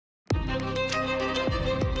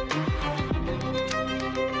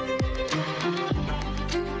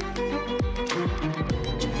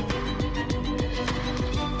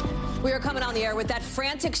coming on the air with that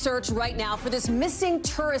frantic search right now for this missing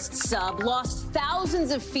tourist sub lost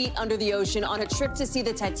thousands of feet under the ocean on a trip to see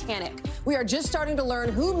the Titanic. We are just starting to learn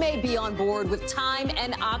who may be on board with time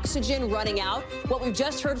and oxygen running out. What we've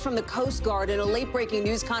just heard from the Coast Guard in a late-breaking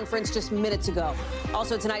news conference just minutes ago.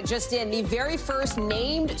 Also tonight, just in, the very first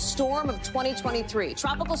named storm of 2023,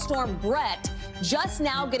 Tropical Storm Bret, just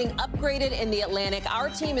now getting upgraded in the Atlantic. Our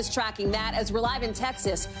team is tracking that as we're live in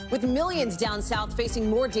Texas with millions down south facing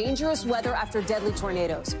more dangerous weather after deadly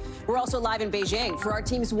tornadoes. We're also live in Beijing for our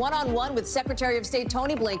team's one-on-one with Secretary of State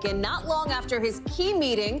Tony Blinken not long after his key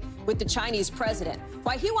meeting with the Chinese president.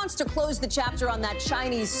 Why he wants to close the chapter on that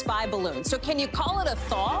Chinese spy balloon. So can you call it a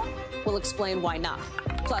thaw? We'll explain why not.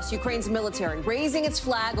 Plus, Ukraine's military raising its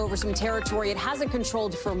flag over some territory it hasn't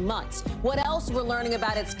controlled for months. What else we're learning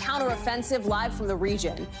about its counteroffensive live from the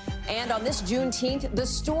region. And on this Juneteenth, the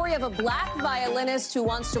story of a black violinist who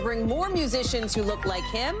wants to bring more musicians who look like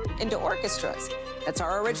him into orchestras. That's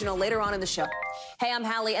our original later on in the show. Hey, I'm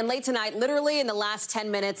Hallie, and late tonight, literally in the last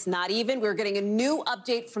 10 minutes, not even, we're getting a new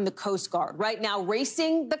update from the Coast Guard. Right now,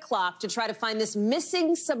 racing the clock to try to find this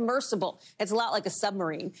missing submersible. It's a lot like a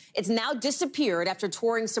submarine. It's now disappeared after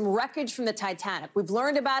touring some wreckage from the Titanic. We've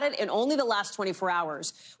learned about it in only the last 24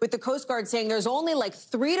 hours, with the Coast Guard saying there's only like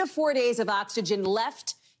 3 to 4 days of oxygen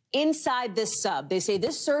left inside this sub. They say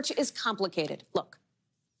this search is complicated. Look.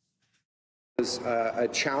 It's a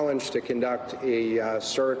challenge to conduct a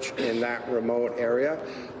search in that remote area,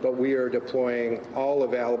 but we are deploying all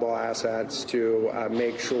available assets to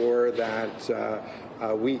make sure that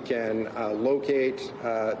we can locate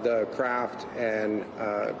the craft and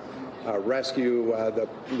rescue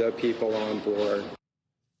the people on board.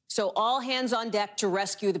 So all hands on deck to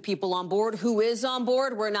rescue the people on board. Who is on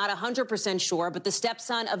board? We're not 100% sure, but the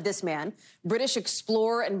stepson of this man, British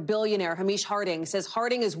explorer and billionaire Hamish Harding, says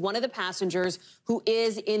Harding is one of the passengers who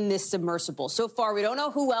is in this submersible. So far, we don't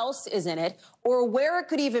know who else is in it or where it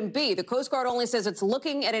could even be. The Coast Guard only says it's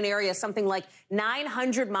looking at an area something like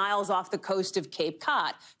 900 miles off the coast of Cape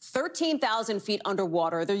Cod, 13,000 feet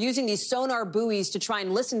underwater. They're using these sonar buoys to try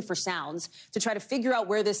and listen for sounds to try to figure out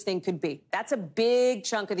where this thing could be. That's a big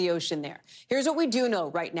chunk of the ocean there. Here's what we do know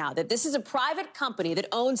right now, that this is a private company that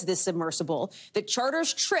owns this submersible that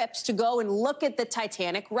charters trips to go and look at the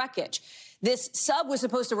Titanic wreckage. This sub was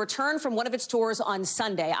supposed to return from one of its tours on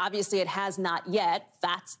Sunday. Obviously, it has not yet.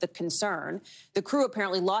 That's the concern. The crew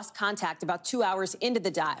apparently lost contact about 2 hours into the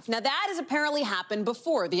dive. Now, that has apparently happened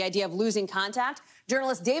before, the idea of losing contact.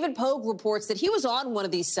 Journalist David Pogue reports that he was on one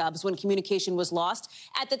of these subs when communication was lost.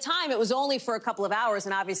 At the time, it was only for a couple of hours,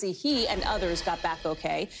 and obviously he and others got back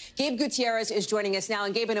okay. Gabe Gutierrez is joining us now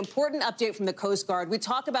and gave an important update from the Coast Guard. We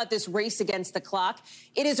talk about this race against the clock.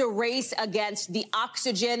 It is a race against the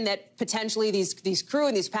oxygen that potentially these crew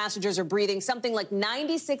and these passengers are breathing, something like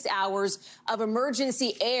 96 hours of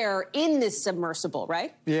emergency air in this submersible,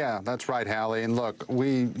 right? Yeah, that's right, Hallie. And look,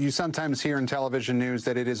 you sometimes hear in television news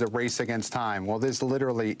that it is a race against time. Well, this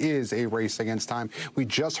literally is a race against time. We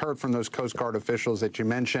just heard from those Coast Guard officials that you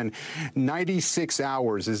mentioned. 96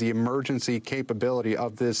 hours is the emergency capability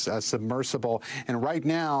of this submersible. And right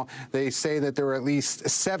now, they say that there are at least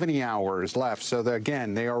 70 hours left. So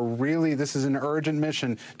again, they are really, this is an urgent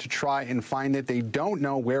mission to try and find it. They don't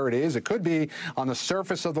know where it is. It could be on the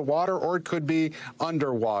surface of the water or it could be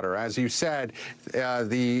underwater. As you said,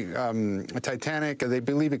 the Titanic, they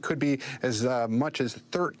believe it could be as much as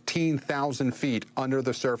 13,000 feet under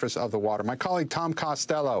the surface of the water. My colleague Tom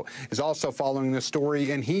Costello is also following this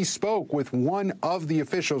story, and he spoke with one of the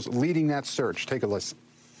officials leading that search. Take a listen.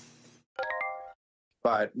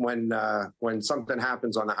 But when something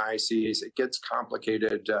happens on the high seas, it gets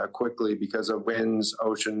complicated quickly because of winds,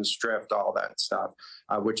 oceans, drift, all that stuff,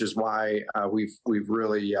 which is why we've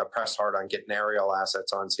really pressed hard on getting aerial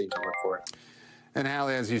assets on scene to look for it. And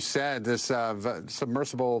Hallie, as you said, this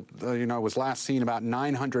submersible, was last seen about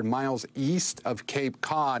 900 miles east of Cape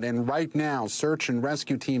Cod. And right now, search and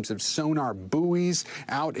rescue teams have sonar buoys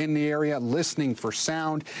out in the area listening for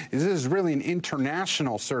sound. This is really an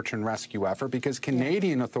international search and rescue effort because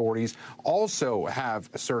Canadian authorities also have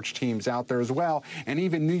search teams out there as well. And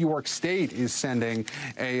even New York State is sending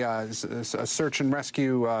a search and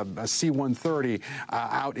rescue a C-130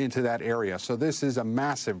 out into that area. So this is a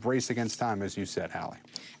massive race against time, as you said. Hallie.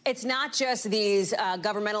 It's not just these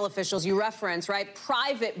governmental officials you reference, right?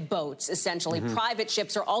 Private boats, essentially. Private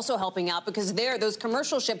ships are also helping out because those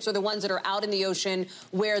commercial ships are the ones that are out in the ocean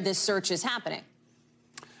where this search is happening.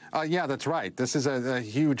 Yeah, that's right. This is a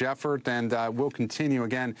huge effort, and will continue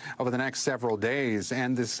again over the next several days.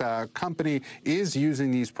 And this company is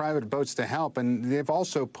using these private boats to help, and they've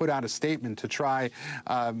also put out a statement to try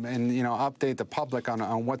and update the public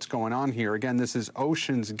on what's going on here. Again, this is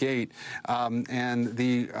Ocean's Gate, and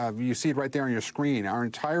you see it right there on your screen. Our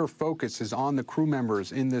entire focus is on the crew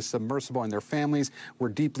members in this submersible and their families. We're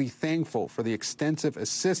deeply thankful for the extensive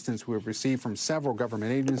assistance we have received from several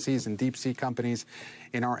government agencies and deep sea companies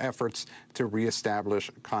in our efforts to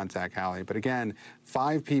reestablish contact, Hallie. But again,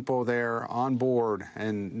 5 people there on board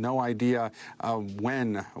and no idea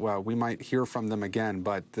when we might hear from them again.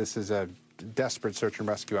 But this is a desperate search and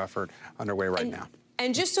rescue effort underway right now.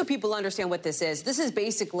 And just so people understand what this is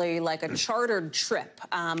basically like a chartered trip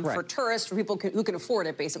for tourists, for people who can afford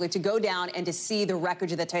it, basically, to go down and to see the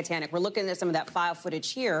wreckage of the Titanic. We're looking at some of that file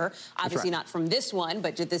footage here, obviously not from this one,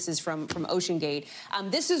 but this is from Ocean Gate.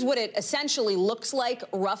 This is what it essentially looks like,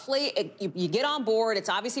 roughly. You get on board. It's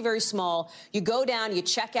obviously very small. You go down, you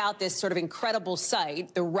check out this sort of incredible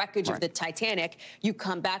site, the wreckage of the Titanic. You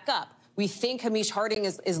come back up. We think Hamish Harding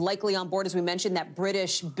is likely on board, as we mentioned, that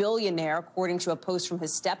British billionaire, according to a post from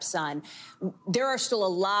his stepson. There are still a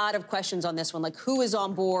lot of questions on this one, like who is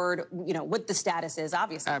on board, what the status is,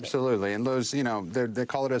 obviously. Absolutely. And those, they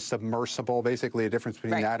call it a submersible. Basically, a difference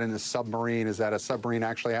between that and a submarine is that a submarine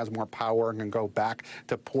actually has more power and can go back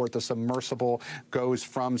to port. The submersible goes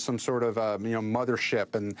from some sort of,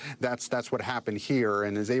 mothership, and that's what happened here,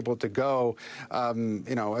 and is able to go,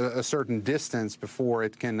 a certain distance before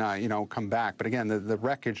it can, come back. But again, the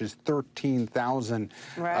wreckage is 13,000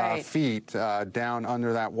 feet down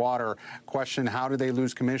under that water. Question, how did they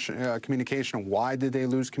lose communication? Why did they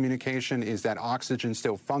lose communication? Is that oxygen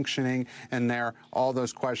still functioning in there? All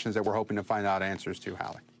those questions that we're hoping to find out answers to,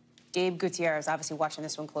 Hallie. Gabe Gutierrez, obviously watching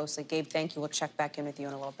this one closely. Gabe, thank you. We'll check back in with you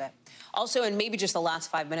in a little bit. Also, in maybe just the last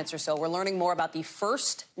 5 minutes or so, we're learning more about the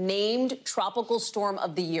first named tropical storm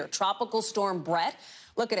of the year, Tropical Storm Bret.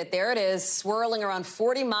 Look at it. There it is, swirling around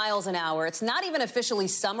 40 miles an hour. It's not even officially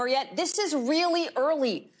summer yet. This is really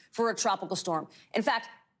early for a tropical storm. In fact,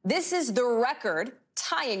 this is the record,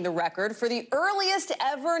 tying the record for the earliest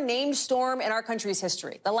ever named storm in our country's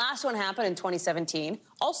history. The last one happened in 2017.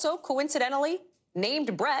 Also, coincidentally,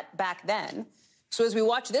 named Bret back then. So as we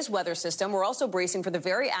watch this weather system, we're also bracing for the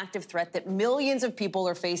very active threat that millions of people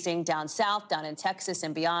are facing down south, down in Texas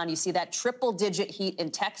and beyond. You see that triple-digit heat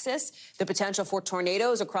in Texas, the potential for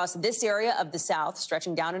tornadoes across this area of the south,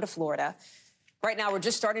 stretching down into Florida. Right now, we're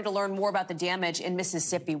just starting to learn more about the damage in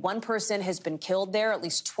Mississippi. One person has been killed there. At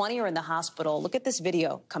least 20 are in the hospital. Look at this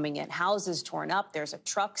video coming in. Houses torn up. There's a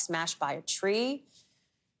truck smashed by a tree.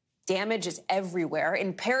 Damage is everywhere.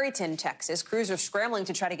 In Perryton, Texas, crews are scrambling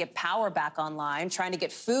to try to get power back online, trying to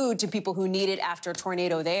get food to people who need it after a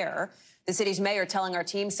tornado there. The city's mayor telling our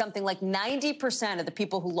team something like 90% of the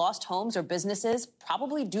people who lost homes or businesses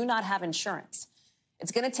probably do not have insurance.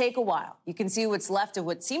 It's going to take a while. You can see what's left of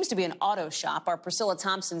what seems to be an auto shop. Our Priscilla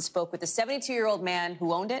Thompson spoke with a 72-year-old man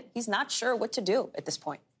who owned it. He's not sure what to do at this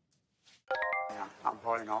point. Yeah, I'm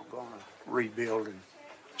probably not going to rebuild and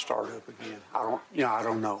start up again. I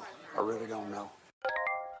don't know. I really don't know.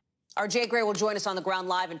 Our Jay Gray will join us on the ground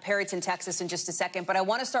live in Perryton, Texas in just a second. But I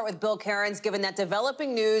want to start with Bill Cairns, given that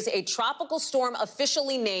developing news, a tropical storm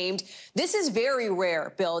officially named. This is very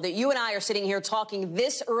rare, Bill, that you and I are sitting here talking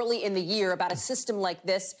this early in the year about a system like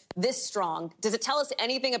this strong. Does it tell us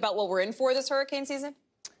anything about what we're in for this hurricane season?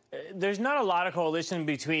 There's not a lot of correlation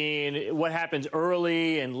between what happens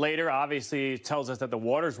early and later. Obviously, it tells us that the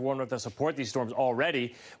water's warm enough to support these storms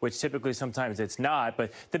already, which typically sometimes it's not.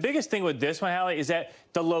 But the biggest thing with this one, Hallie, is that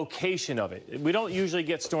the location of it. We don't usually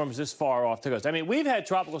get storms this far off the coast. I mean, we've had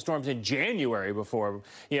tropical storms in January before,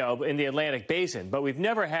 in the Atlantic basin, but we've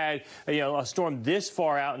never had, a storm this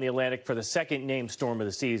far out in the Atlantic for the second named storm of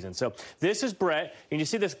the season. So this is Bret, and you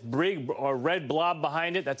see this big red blob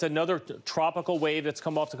behind it. That's another tropical wave that's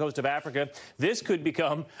come off the coast of Africa. This could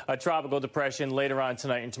become a tropical depression later on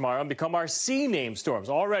tonight and tomorrow and become our C-named storms.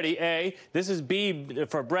 Already A, this is B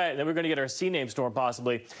for Bret, and then we're going to get our C-named storm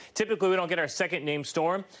possibly. Typically, we don't get our second named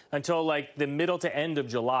storm until like the middle to end of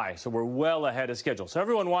July, so we're well ahead of schedule. So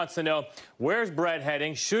everyone wants to know, where's Bret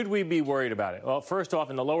heading? Should we be worried about it? Well, first off,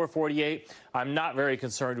 in the lower 48, I'm not very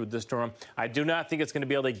concerned with this storm. I do not think it's going to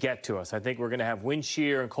be able to get to us. I think we're going to have wind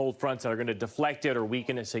shear and cold fronts that are going to deflect it or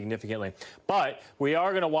weaken it significantly. But we are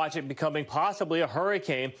going to watch it becoming possibly a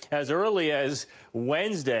hurricane as early as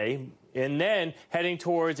Wednesday, and then heading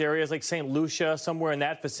towards areas like St. Lucia, somewhere in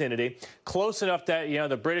that vicinity, close enough that, you know,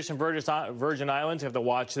 the British and Virgin Islands have to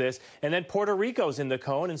watch this. And then Puerto Rico's in the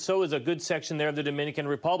cone, and so is a good section there of the Dominican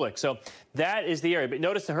Republic. So that is the area. But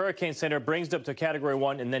notice the Hurricane Center brings it up to Category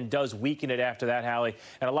 1 and then does weaken it after that, Hallie.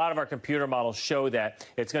 And a lot of our computer models show that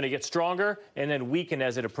it's going to get stronger and then weaken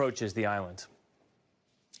as it approaches the island.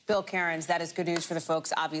 Bill Cairns, that is good news for the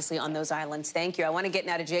folks, obviously, on those islands. Thank you. I want to get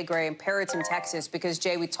now to Jay Gray in Perryton, Texas, because,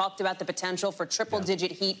 Jay, we talked about the potential for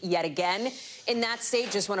triple-digit heat yet again in that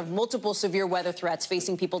state, just one of multiple severe weather threats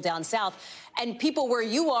facing people down south. And people where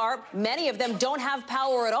you are, many of them don't have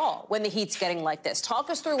power at all when the heat's getting like this. Talk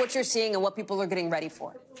us through what you're seeing and what people are getting ready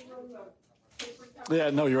for.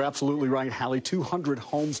 Yeah, no, you're absolutely right, Hallie. 200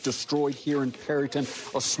 homes destroyed here in Perryton,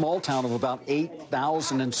 a small town of about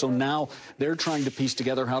 8,000. And so now they're trying to piece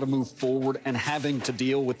together how to move forward and having to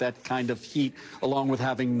deal with that kind of heat along with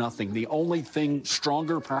having nothing. The only thing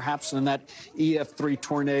stronger, perhaps, than that EF3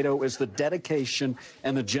 tornado is the dedication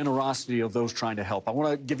and the generosity of those trying to help. I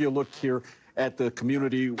want to give you a look here at the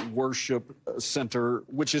Community Worship Center,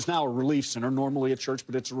 which is now a relief center, normally a church,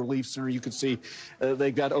 but it's a relief center. You can see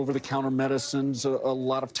they've got over-the-counter medicines, a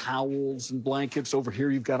lot of towels and blankets. Over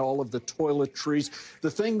here, you've got all of the toiletries,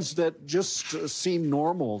 the things that just seem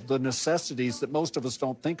normal, the necessities that most of us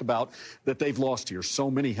don't think about that they've lost here.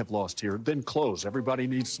 So many have lost here. Then clothes. Everybody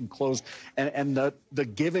needs some clothes. And the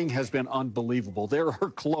giving has been unbelievable. There are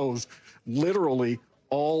clothes literally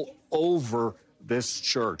all over this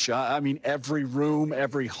church. I mean, every room,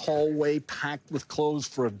 every hallway packed with clothes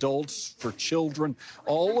for adults, for children,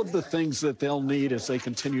 all of the things that they'll need as they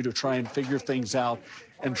continue to try and figure things out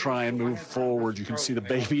and try and move forward. You can see the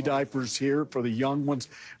baby diapers here for the young ones.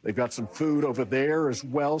 They've got some food over there as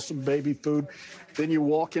well, some baby food. Then you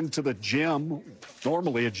walk into the gym,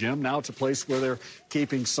 normally a gym. Now it's a place where they're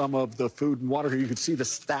keeping some of the food and water here. You can see the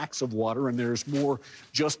stacks of water, and there's more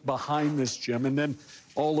just behind this gym. And then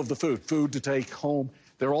all of the food to take home.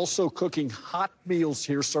 They're also cooking hot meals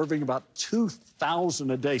here, serving about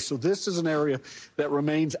 2,000 a day. So this is an area that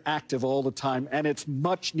remains active all the time, and it's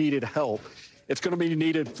much needed help. It's going to be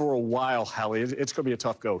needed for a while, Hallie. It's going to be a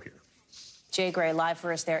tough go here. Jay Gray, live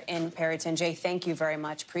for us there in Perryton. Jay, thank you very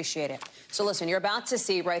much. Appreciate it. So listen, you're about to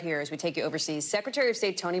see right here as we take you overseas, Secretary of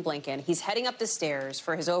State Tony Blinken. He's heading up the stairs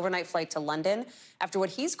for his overnight flight to London after what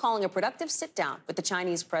he's calling a productive sit-down with the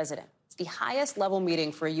Chinese president. It's the highest level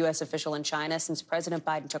meeting for a U.S. official in China since President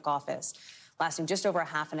Biden took office, lasting just over a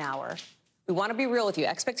half an hour. We want to be real with you.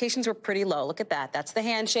 Expectations were pretty low. Look at that. That's the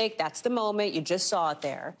handshake. That's the moment. You just saw it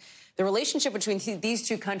there. The relationship between these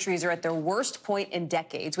two countries are at their worst point in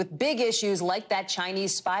decades, with big issues like that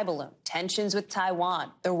Chinese spy balloon, tensions with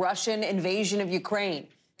Taiwan, the Russian invasion of Ukraine,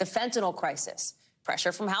 the fentanyl crisis,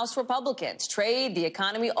 pressure from House Republicans, trade, the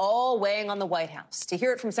economy, all weighing on the White House. To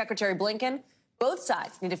hear it from Secretary Blinken, both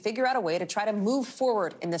sides need to figure out a way to try to move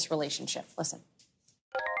forward in this relationship. Listen.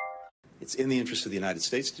 It's in the interest of the United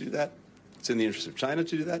States to do that. It's in the interest of China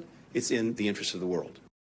to do that. It's in the interest of the world.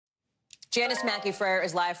 Janice Mackey-Freyer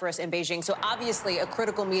is live for us in Beijing. So obviously a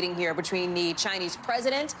critical meeting here between the Chinese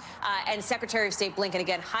president and Secretary of State Blinken,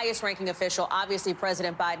 again, highest ranking official. Obviously,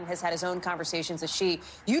 President Biden has had his own conversations with Xi.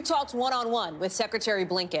 You talked one-on-one with Secretary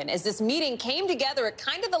Blinken as this meeting came together at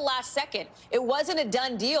kind of the last second. It wasn't a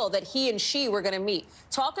done deal that he and Xi were going to meet.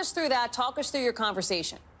 Talk us through that. Talk us through your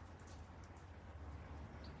conversation.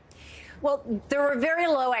 Well, there were very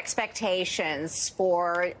low expectations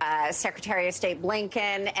for Secretary of State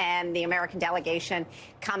Blinken and the American delegation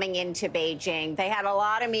coming into Beijing. They had a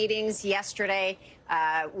lot of meetings yesterday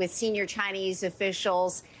with senior Chinese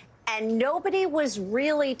officials, and nobody was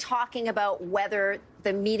really talking about whether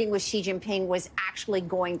the meeting with Xi Jinping was actually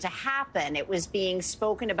going to happen. It was being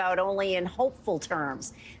spoken about only in hopeful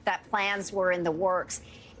terms, that plans were in the works.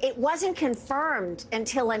 It wasn't confirmed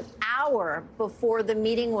until an hour before the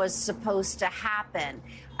meeting was supposed to happen,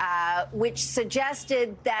 which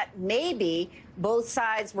suggested that maybe both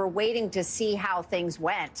sides were waiting to see how things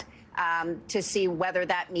went, to see whether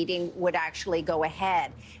that meeting would actually go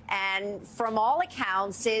ahead. And from all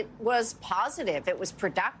accounts, it was positive. It was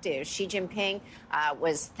productive. Xi Jinping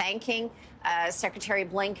was thanking Secretary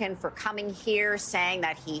Blinken for coming here, saying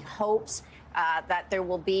that he hopes that there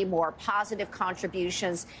will be more positive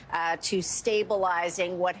contributions to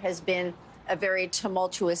stabilizing what has been a very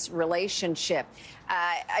tumultuous relationship.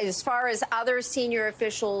 As far as other senior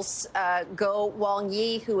officials go, Wang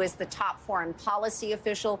Yi, who is the top foreign policy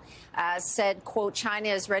official, said, quote, China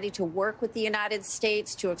is ready to work with the United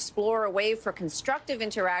States to explore a way for constructive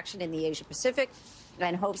interaction in the Asia-Pacific,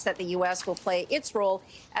 and hopes that the U.S. will play its role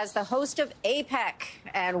as the host of APEC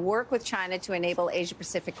and work with China to enable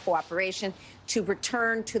Asia-Pacific cooperation to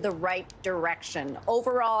return to the right direction.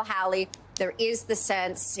 Overall, Hallie, there is the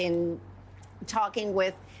sense in talking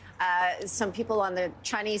with some people on the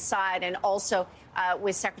Chinese side and also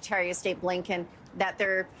with Secretary of State Blinken that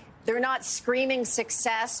they're not screaming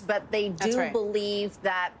success, but they do believe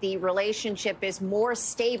that the relationship is more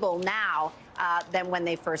stable now than when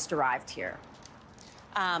they first arrived here.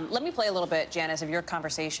 Let me play a little bit, Janice, of your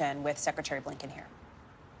conversation with Secretary Blinken here.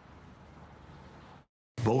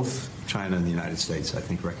 Both China and the United States, I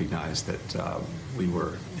think, recognize that we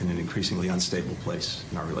were in an increasingly unstable place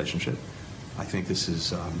in our relationship. I think this is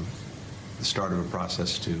the start of a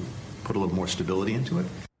process to put a little more stability into it.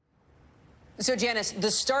 So, Janice,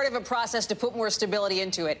 the start of a process to put more stability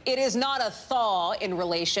into it. It is not a thaw in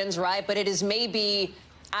relations, right? But it is maybe,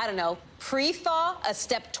 I don't know, pre-thaw, a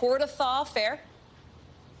step toward a thaw, fair?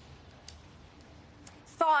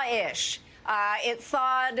 Thaw-ish. It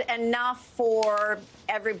thawed enough for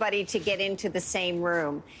everybody to get into the same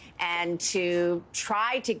room and to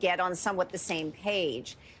try to get on somewhat the same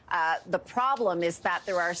page. The problem is that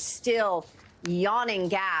there are still yawning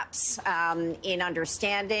gaps in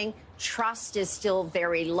understanding. Trust is still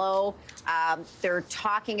very low. They're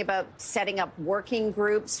talking about setting up working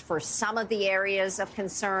groups for some of the areas of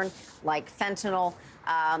concern, like fentanyl,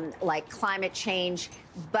 like climate change.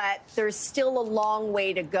 But there's still a long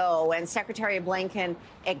way to go. And Secretary Blinken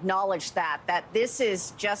acknowledged that this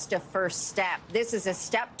is just a first step. This is a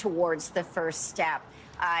step towards the first step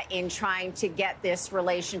in trying to get this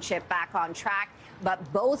relationship back on track.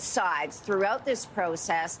 But both sides throughout this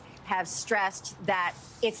process have stressed that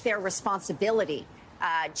it's their responsibility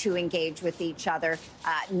to engage with each other,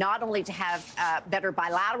 not only to have better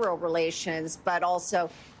bilateral relations, but also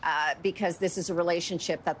because this is a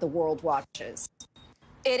relationship that the world watches.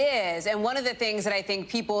 It is. And one of the things that I think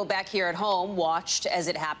people back here at home watched as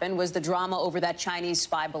it happened was the drama over that Chinese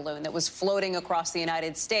spy balloon that was floating across the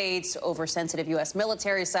United States over sensitive U.S.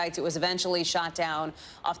 military sites. It was eventually shot down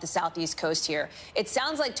off the southeast coast here. It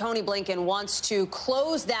sounds like Tony Blinken wants to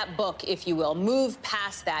close that book, if you will, move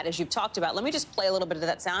past that, as you've talked about. Let me just play a little bit of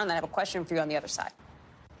that sound, and then I have a question for you on the other side.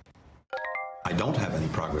 I don't have any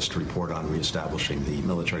progress to report on reestablishing the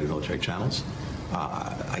military-to-military channels.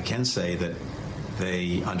 I can say that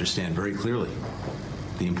they understand very clearly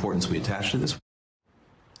the importance we attach to this.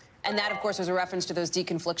 And that, of course, was a reference to those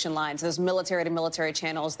deconfliction lines, those military-to-military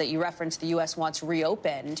channels that you referenced the U.S. wants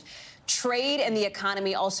reopened. Trade and the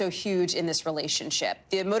economy also huge in this relationship.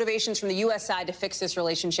 The motivations from the U.S. side to fix this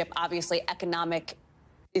relationship, obviously economic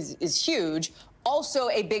is huge. Also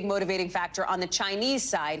a big motivating factor on the Chinese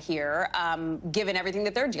side here, given everything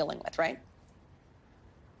that they're dealing with, right?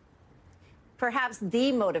 Perhaps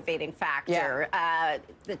the motivating factor. Yeah.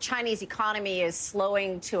 The Chinese economy is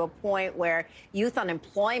slowing to a point where youth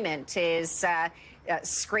unemployment is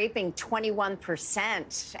scraping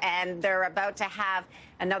 21%, and they're about to have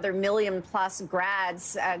another million-plus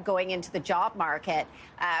grads going into the job market.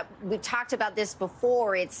 We talked about this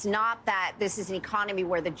before. It's not that this is an economy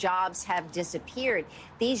where the jobs have disappeared.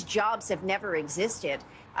 These jobs have never existed.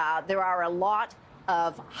 There are a lot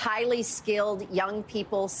of highly skilled young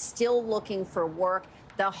people still looking for work.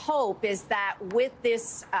 The hope is that with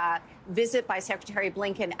this visit by Secretary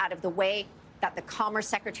Blinken out of the way, that the Commerce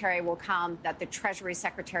Secretary will come, that the Treasury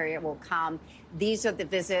Secretary will come. These are the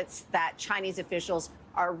visits that Chinese officials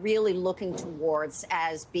are really looking towards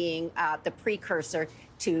as being the precursor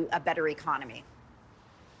to a better economy.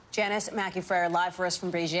 Janice Mackey-Frere, live for us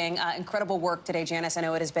from Beijing. Incredible work today, Janice. I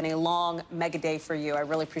know it has been a long mega day for you. I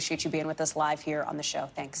really appreciate you being with us live here on the show.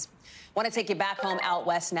 Thanks. I want to take you back home out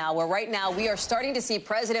west now, where right now we are starting to see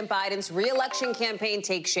President Biden's re-election campaign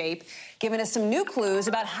take shape, giving us some new clues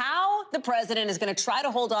about how the president is going to try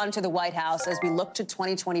to hold on to the White House as we look to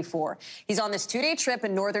 2024. He's on this two-day trip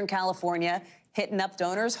in Northern California, hitting up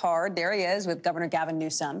donors hard. There he is with Governor Gavin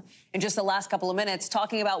Newsom. In just the last couple of minutes,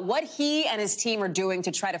 talking about what he and his team are doing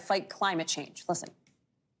to try to fight climate change. Listen.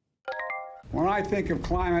 When I think of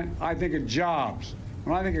climate, I think of jobs.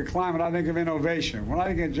 When I think of climate, I think of innovation. When I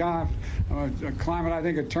think of jobs, climate, I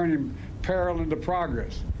think of turning peril into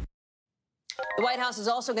progress. The White House is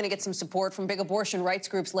also going to get some support from big abortion rights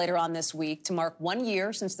groups later on this week to mark 1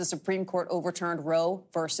 year since the Supreme Court overturned Roe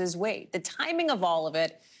versus Wade. The timing of all of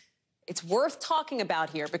it it's worth talking about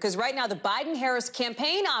here because right now the Biden-Harris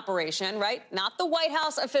campaign operation, right, not the White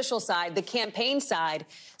House official side, the campaign side,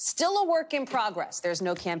 still a work in progress. There's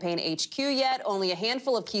no campaign HQ yet. Only a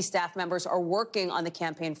handful of key staff members are working on the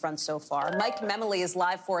campaign front so far. Mike Memoli is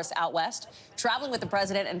live for us out west, traveling with the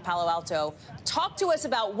president in Palo Alto. Talk to us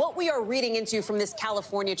about what we are reading into from this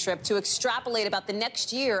California trip to extrapolate about the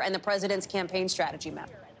next year and the president's campaign strategy, Mem.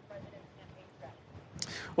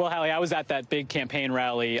 Well, Hallie, I was at that big campaign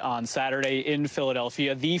rally on Saturday in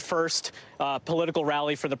Philadelphia, the first political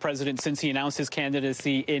rally for the president since he announced his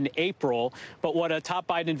candidacy in April. But what a top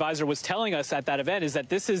Biden advisor was telling us at that event is that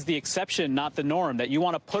this is the exception, not the norm, that you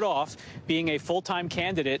want to put off being a full-time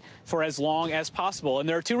candidate for as long as possible. And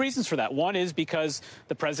there are two reasons for that. One is because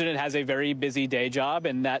the president has a very busy day job,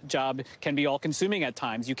 and that job can be all-consuming at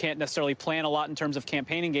times. You can't necessarily plan a lot in terms of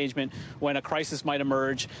campaign engagement when a crisis might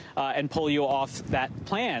emerge and pull you off that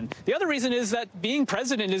plan. The other reason is that being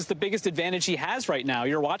president is the biggest advantage he has right now.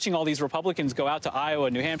 You're watching all these Republicans go out to Iowa,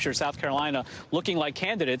 New Hampshire, South Carolina looking like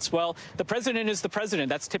candidates. Well, the president is the president.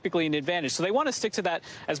 That's typically an advantage. So they want to stick to that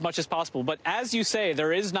as much as possible. But as you say,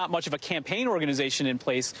 there is not much of a campaign organization in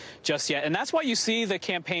place just yet. And that's why you see the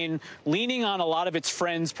campaign leaning on a lot of its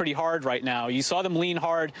friends pretty hard right now. You saw them lean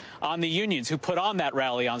hard on the unions who put on that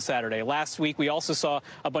rally on Saturday. Last week, we also saw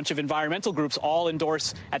a bunch of environmental groups all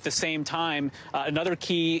endorse at the same time another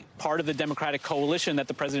key part of the Democratic coalition that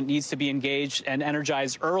the president needs to be engaged and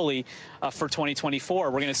energized early for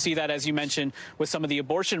 2024. We're going to see that, as you mentioned, with some of the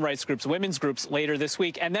abortion rights groups, women's groups later this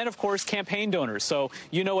week. And then, of course, campaign donors. So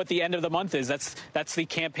you know what the end of the month is. That's the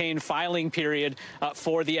campaign filing period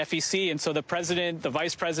for the FEC. And so the president, the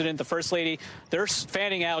vice president, the first lady, they're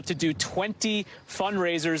fanning out to do 20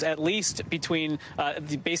 fundraisers at least between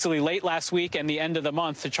basically late last week and the end of the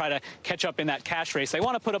month to try to catch up in that cash race. They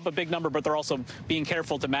want to put up a big number, but they're also being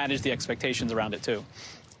careful to manage the expectations around it, too.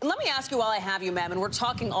 Let me ask you while I have you, Mem, and we're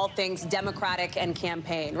talking all things Democratic and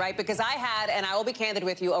campaign, right? Because I had, and I will be candid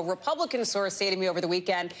with you, a Republican source say to me over the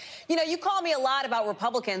weekend, you know, you call me a lot about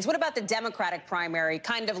Republicans. What about the Democratic primary?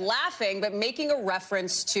 Kind of laughing, but making a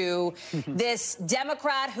reference to this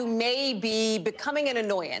Democrat who may be becoming an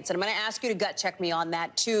annoyance. And I'm going to ask you to gut check me on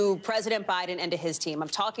that to President Biden and to his team. I'm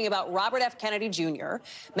talking about Robert F. Kennedy Jr.,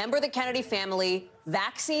 member of the Kennedy family,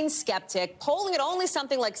 vaccine skeptic, polling at only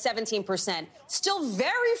something like 17%. Still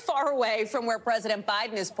very far away from where President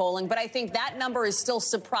Biden is polling, but I think that number is still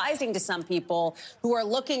surprising to some people who are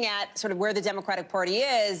looking at sort of where the Democratic Party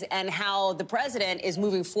is and how the president is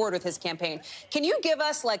moving forward with his campaign. Can you give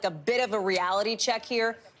us like a bit of a reality check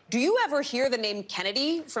here? Do you ever hear the name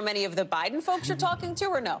Kennedy from any of the Biden folks you're talking to,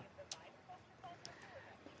 or no?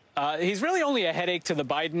 He's really only a headache to the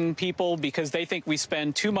Biden people because they think we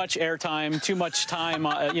spend too much airtime, too much time,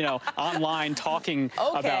 you know, online talking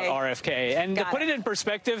about RFK. And to put it in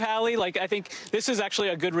perspective, Hallie, like I think this is actually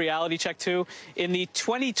a good reality check, too. In the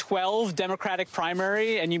 2012 Democratic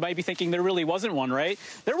primary, and you might be thinking there really wasn't one, right?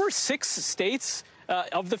 There were 6 states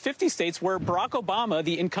of the 50 states where Barack Obama,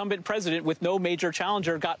 the incumbent president with no major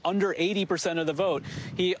challenger, got under 80% of the vote.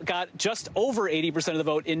 He got just over 80% of the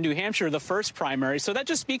vote in New Hampshire, the first primary. So that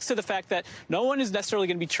just speaks to the fact that no one is necessarily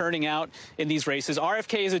going to be churning out in these races.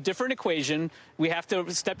 RFK is a different equation. We have to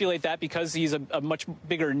stipulate that because he's a much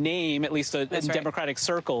bigger name, at least in Democratic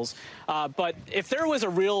circles. But if there was a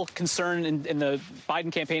real concern in the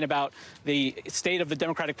Biden campaign about the state of the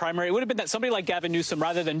Democratic primary, it would have been that somebody like Gavin Newsom,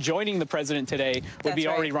 rather than joining the president today, would be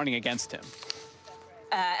already running against him.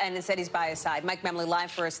 And instead he's by his side. Mike Memoli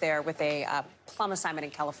live for us there with a plum assignment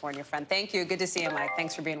in California, friend. Thank you. Good to see you, Mike.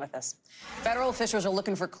 Thanks for being with us. Federal officials are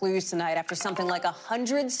looking for clues tonight after something like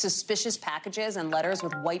 100 suspicious packages and letters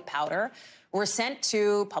with white powder were sent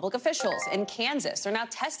to public officials in Kansas. They're now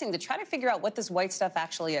testing to try to figure out what this white stuff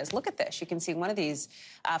actually is. Look at this. You can see one of these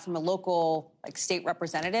from a local state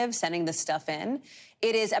representative sending this stuff in.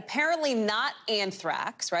 It is apparently not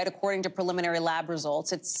anthrax, right? According to preliminary lab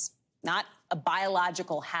results, it's not a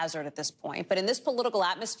biological hazard at this point. But in this political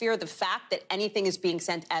atmosphere, the fact that anything is being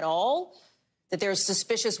sent at all, that there's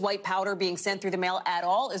suspicious white powder being sent through the mail at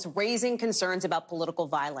all, is raising concerns about political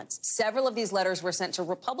violence. Several of these letters were sent to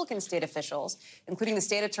Republican state officials, including the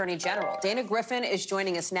state attorney general. Dana Griffin is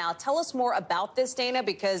joining us now. Tell us more about this, Dana,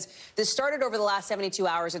 because this started over the last 72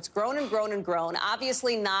 hours. It's grown and grown and grown.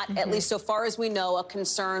 Obviously not, at least so far as we know, a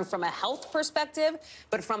concern from a health perspective,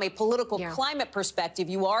 but from a political climate perspective,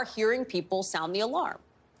 you are hearing people sound the alarm.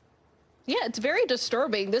 Yeah, it's very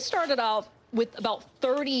disturbing. This started off with about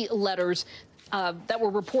 30 letters. that were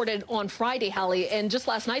reported on Friday, Hallie, and just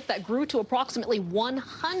last night that grew to approximately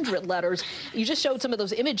 100 letters. You just showed some of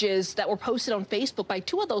those images that were posted on Facebook by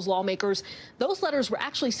two of those lawmakers. Those letters were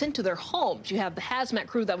actually sent to their homes. You have the hazmat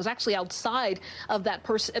crew that was actually outside of that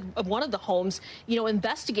person, of one of the homes,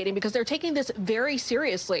 investigating, because they're taking this very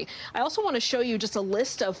seriously. I also want to show you just a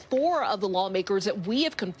list of 4 of the lawmakers that we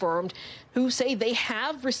have confirmed who say they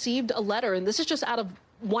have received a letter, and this is just out of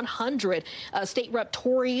 100. State Rep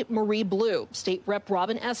Tori Marie Blue, State Rep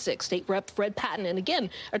Robin Essex, State Rep Fred Patton, and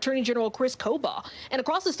again, Attorney General Chris Koba. And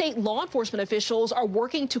across the state, law enforcement officials are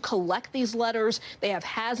working to collect these letters. They have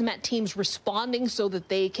hazmat teams responding so that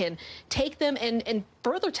they can take them and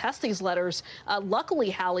further test these letters.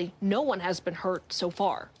 Luckily, Hallie, no one has been hurt so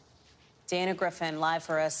far. Dana Griffin live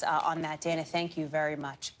for us on that. Dana, thank you very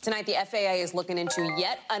much. Tonight, the FAA is looking into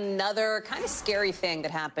yet another kind of scary thing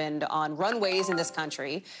that happened on runways in this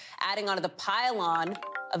country, adding onto the pylon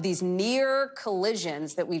of these near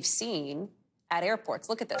collisions that we've seen at airports.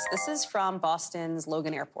 Look at this. This is from Boston's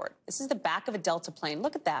Logan Airport. This is the back of a Delta plane.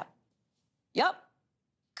 Look at that. Yup.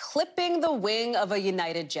 Clipping the wing of a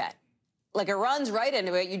United jet. Like, it runs right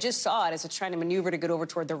into it. You just saw it as it's trying to maneuver to get over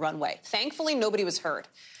toward the runway. Thankfully, nobody was hurt.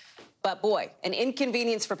 But boy, an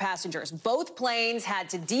inconvenience for passengers. Both planes had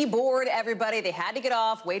to deboard everybody. They had to get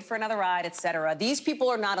off, wait for another ride, etc. These people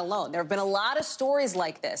are not alone. There have been a lot of stories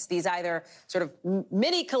like this. These either sort of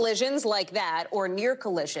mini collisions like that or near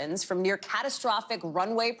collisions from near catastrophic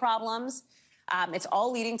runway problems. It's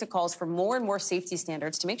all leading to calls for more and more safety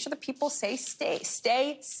standards to make sure that people stay safe.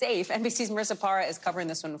 NBC's Marissa Parra is covering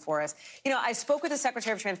this one for us. I spoke with the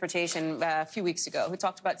Secretary of Transportation a few weeks ago who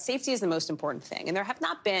talked about safety is the most important thing. And there have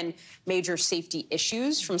not been major safety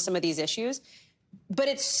issues from some of these issues. But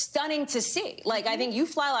it's stunning to see. Like, I think you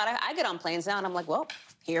fly a lot. I get on planes now and I'm like, well,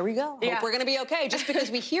 here we go. Hope we're going to be okay, just because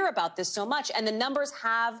we hear about this so much. And the numbers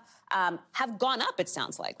have gone up, it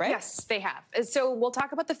sounds like, right? Yes, they have. So we'll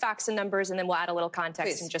talk about the facts and numbers, and then we'll add a little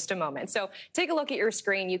context in just a moment. So take a look at your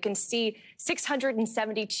screen. You can see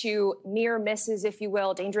 672 near misses, if you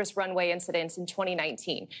will, dangerous runway incidents in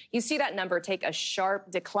 2019. You see that number take a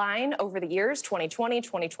sharp decline over the years, 2020,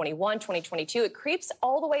 2021, 2022. It creeps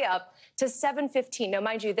all the way up to 715. Now,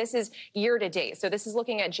 mind you, this is year to date. So this is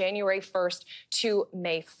looking at January 1st to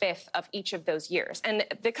May 5th of each of those years. And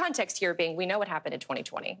the context here being, we know what happened in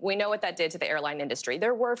 2020. We know what that did to the airline industry.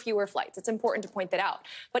 There were fewer flights. It's important to point that out.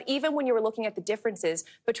 But even when you were looking at the differences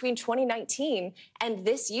between 2019 and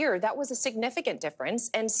this year, that was a significant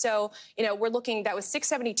difference. And so, we're looking, that was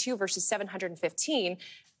 672 versus 715.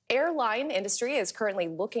 Airline industry is currently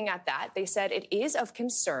looking at that. They said it is of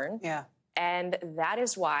concern. Yeah. And that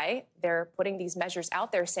is why they're putting these measures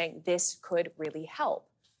out there saying this could really help.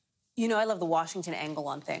 I love the Washington angle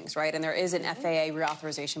on things, right? And there is an FAA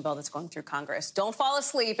reauthorization bill that's going through Congress. Don't fall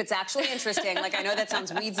asleep. It's actually interesting. Like, I know that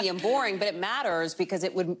sounds weedsy and boring, but it matters because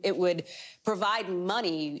it would provide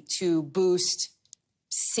money to boost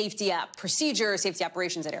safety procedures, safety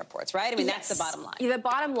operations at airports, right? I mean, that's the bottom line. The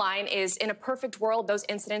bottom line is, in a perfect world, those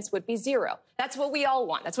incidents would be zero. That's what we all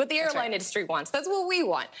want. That's what the airline industry wants. That's what we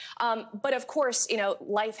want. But of course,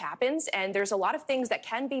 life happens, and there's a lot of things that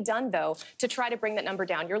can be done, though, to try to bring that number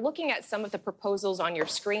down. You're looking at some of the proposals on your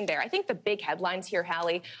screen there. I think the big headlines here,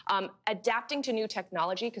 Hallie, adapting to new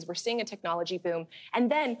technology, because we're seeing a technology boom,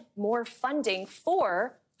 and then more funding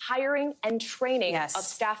for hiring and training of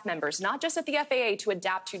staff members, not just at the FAA to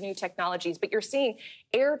adapt to new technologies, but you're seeing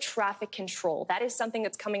air traffic control. That is something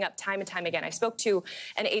that's coming up time and time again. I spoke to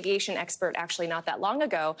an aviation expert actually not that long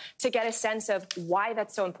ago to get a sense of why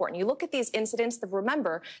that's so important. You look at these incidents,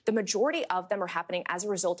 remember, the majority of them are happening as a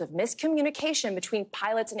result of miscommunication between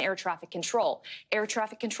pilots and air traffic control. Air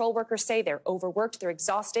traffic control workers say they're overworked, they're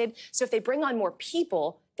exhausted. So if they bring on more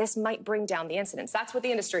people, this might bring down the incidents. That's what the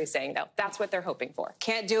industry is saying, though. That's what they're hoping for.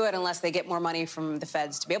 Can't do it unless they get more money from the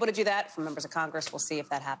feds to be able to do that, from members of Congress. We'll see if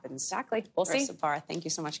that happens. Exactly. We'll see. Parra, thank you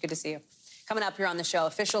so much. Good to see you. Coming up here on the show,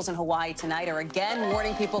 officials in Hawaii tonight are again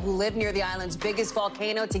warning people who live near the island's biggest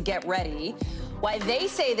volcano to get ready. Why they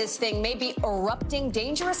say this thing may be erupting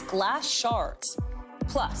dangerous glass shards.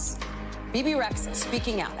 Plus, Bebe Rexha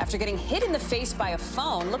speaking out after getting hit in the face by a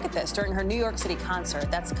phone. Look at this during her New York City concert.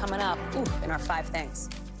 That's coming up in our 5 Things.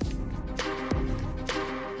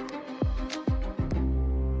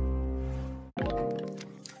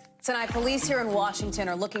 Tonight, police here in Washington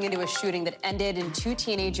are looking into a shooting that ended in 2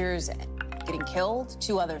 teenagers getting killed,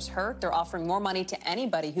 2 others hurt. They're offering more money to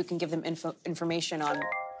anybody who can give them information on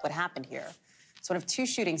what happened here. It's one of 2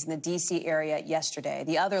 shootings in the D.C. area yesterday.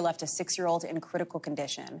 The other left a 6-year-old in critical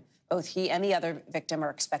condition. Both he and the other victim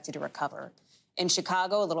are expected to recover. In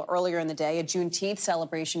Chicago, a little earlier in the day, a Juneteenth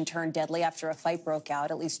celebration turned deadly after a fight broke out.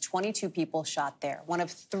 At least 22 people shot there. One of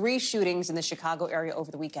 3 shootings in the Chicago area over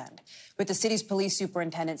the weekend, with the city's police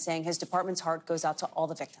superintendent saying his department's heart goes out to all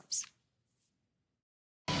the victims.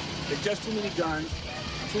 There's just too many guns,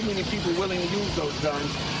 too many people willing to use those guns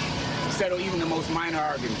to settle even the most minor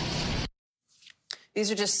arguments. These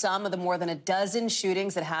are just some of the more than a dozen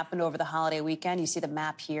shootings that happened over the holiday weekend. You see the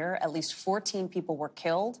map here. At least 14 people were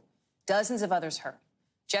killed, dozens of others hurt.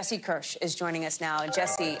 Jesse Kirsch is joining us now. And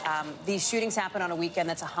Jesse, these shootings happen on a weekend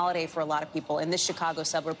that's a holiday for a lot of people in this Chicago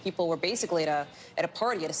suburb. People were basically at a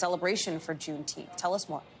party, at a celebration for Juneteenth. Tell us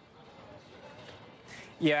more.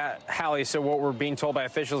 Yeah, Hallie, so what we're being told by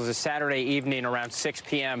officials is Saturday evening around 6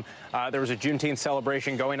 p.m., there was a Juneteenth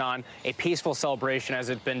celebration going on, a peaceful celebration as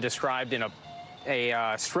it's been described in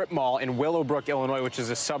a strip mall in Willowbrook, Illinois, which is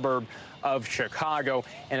a suburb of Chicago.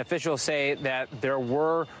 And officials say that there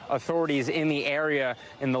were authorities in the area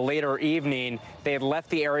in the later evening. They had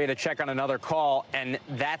left the area to check on another call, and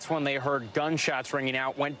that's when they heard gunshots ringing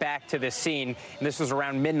out, went back to the scene. And this was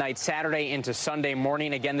around midnight Saturday into Sunday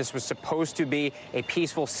morning. Again, this was supposed to be a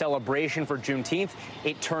peaceful celebration for Juneteenth.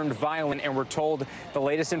 It turned violent, and we're told the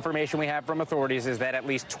latest information we have from authorities is that at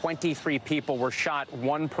least 23 people were shot.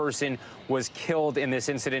 1 person was killed in this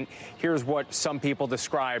incident. Here's what some people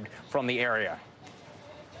described from the area.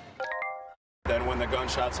 Then when the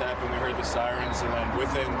gunshots happened, we heard the sirens, and then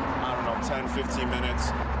within, I don't know, 10, 15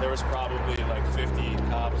 minutes, there was probably like 50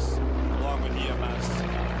 cops along with EMS.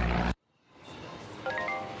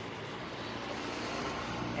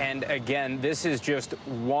 And again, this is just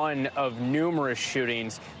one of numerous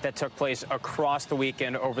shootings that took place across the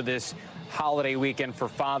weekend over this holiday weekend for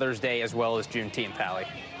Father's Day as well as Juneteenth, Hallie.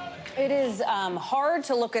 It is hard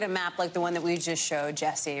to look at a map like the one that we just showed,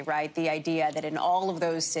 Jesse, right? The idea that in all of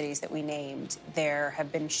those cities that we named, there have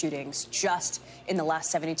been shootings just in the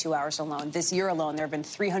last 72 hours alone. This year alone, there have been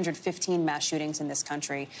 315 mass shootings in this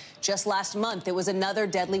country. Just last month, it was another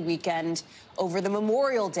deadly weekend over the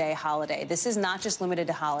Memorial Day holiday. This is not just limited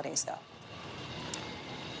to holidays, though.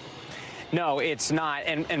 No, it's not.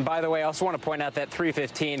 And by the way, I also want to point out that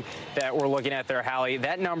 315 that we're looking at there, Hallie,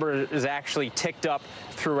 that number is actually ticked up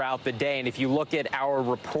throughout the day. And if you look at our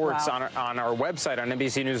reports on our website on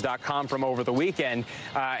NBCnews.com from over the weekend,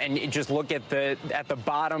 and you just look at the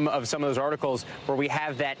bottom of some of those articles where we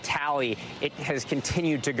have that tally, it has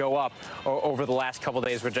continued to go up over the last couple of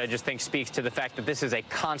days, which I just think speaks to the fact that this is a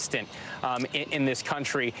constant in this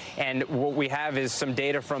country. And what we have is some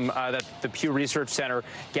data from the Pew Research Center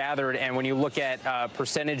gathered, and when you look at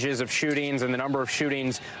percentages of shootings and the number of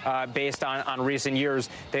shootings based on recent years,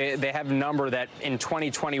 they have a number that in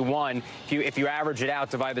 2021, if you average it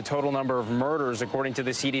out, divide the total number of murders according to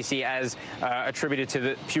the CDC as attributed to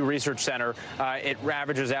the Pew Research Center, it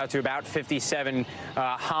averages out to about 57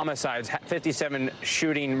 homicides, 57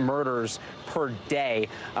 shooting murders per day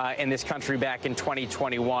in this country back in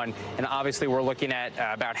 2021. And obviously we're looking at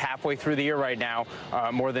about halfway through the year right now,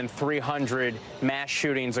 more than 300 mass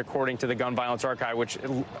shootings according to the Gun Violence Archive, which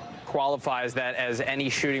qualifies that as any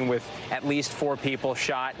shooting with at least 4 people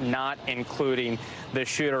shot, not including the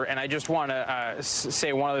shooter. And I just want to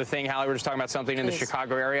say one other thing, Hallie. We're just talking about something in the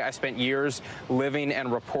Chicago area. I spent years living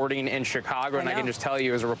and reporting in Chicago, and I can just tell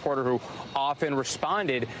you as a reporter who often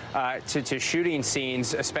responded to shooting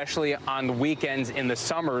scenes, especially on the weekends in the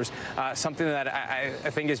summers, something that I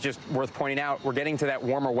think is just worth pointing out. We're getting to that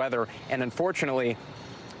warmer weather, and unfortunately,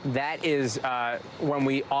 that is when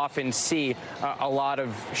we often see a lot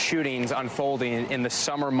of shootings unfolding in the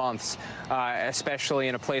summer months, especially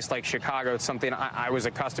in a place like Chicago. It's something I was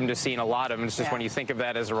accustomed to seeing a lot of, and it's just when you think of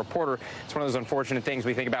that as a reporter, it's one of those unfortunate things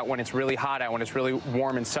we think about when it's really hot out, when it's really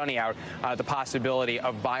warm and sunny out, the possibility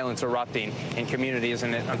of violence erupting in communities,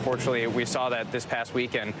 and unfortunately we saw that this past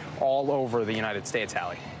weekend all over the United States,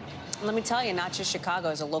 Hallie. Let me tell you, not just Chicago.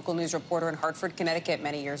 As a local news reporter in Hartford, Connecticut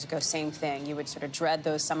many years ago, same thing. You would sort of dread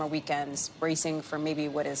those summer weekends, bracing for maybe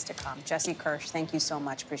what is to come. Jesse Kirsch, thank you so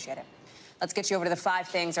much. Appreciate it. Let's get you over to the 5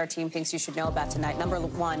 things our team thinks you should know about tonight. Number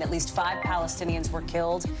 1, at least 5 Palestinians were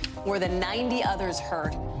killed, more than 90 others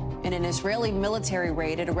hurt in an Israeli military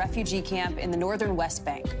raid at a refugee camp in the northern West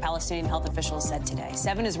Bank, Palestinian health officials said today.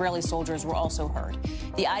 7 Israeli soldiers were also hurt.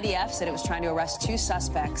 The IDF said it was trying to arrest 2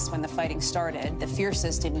 suspects when the fighting started, the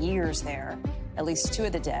fiercest in years there. At least 2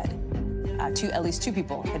 of the dead, at least 2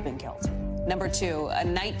 people had been killed. Number 2, a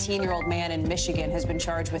 19-year-old man in Michigan has been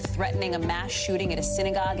charged with threatening a mass shooting at a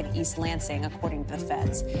synagogue in East Lansing, according to the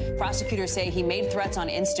feds. Prosecutors say he made threats on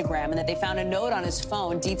Instagram and that they found a note on his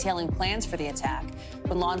phone detailing plans for the attack.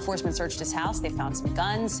 When law enforcement searched his house, they found some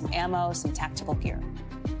guns, some ammo, some tactical gear.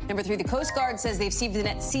 Number 3, the Coast Guard says they've seized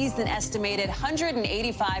an estimated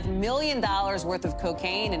 $185 million worth of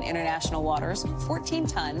cocaine in international waters. 14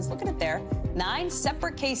 tons, look at it there, 9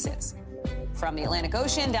 separate cases. From the Atlantic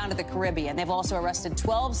Ocean down to the Caribbean. They've also arrested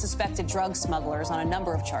 12 suspected drug smugglers on a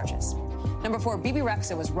number of charges. Number 4, Bebe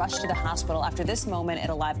Rexha was rushed to the hospital after this moment at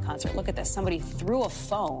a live concert. Look at this. Somebody threw a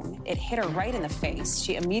phone. It hit her right in the face.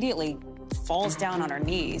 She immediately falls down on her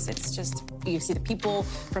knees. It's just, you see the people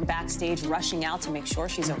from backstage rushing out to make sure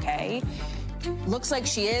she's okay. Looks like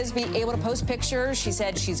she is able to post pictures. She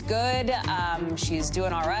said she's good. She's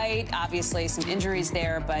doing all right. Obviously, some injuries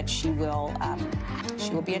there, but she will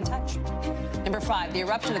be in touch. Number 5, the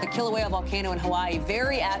eruption of the Kilauea volcano in Hawaii,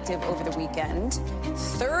 very active over the weekend.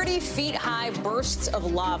 30 feet high bursts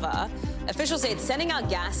of lava. Officials say it's sending out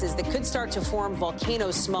gases that could start to form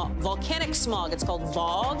volcanic smog. It's called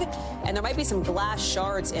VOG, and there might be some glass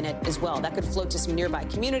shards in it as well. That could float to some nearby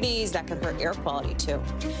communities. That could hurt air quality, too.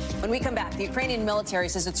 When we come back, the Ukrainian military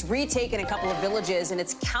says it's retaken a couple of villages in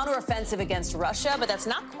its counteroffensive against Russia, but that's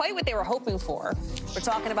not quite what they were hoping for. We're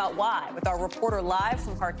talking about why with our reporter live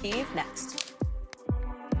from Kharkiv next.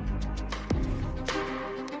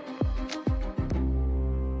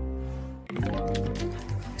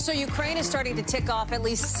 So Ukraine is starting to tick off at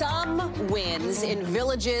least some wins in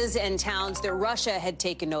villages and towns that Russia had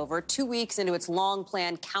taken over 2 weeks into its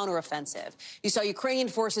long-planned counteroffensive. You saw Ukrainian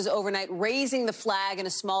forces overnight raising the flag in a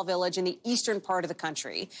small village in the eastern part of the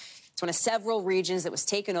country. It's one of several regions that was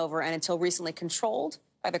taken over and until recently controlled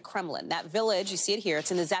by the Kremlin. That village, you see it here, it's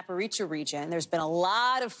in the Zaporizhzhia region. There's been a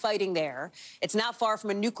lot of fighting there. It's not far from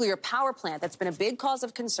a nuclear power plant that's been a big cause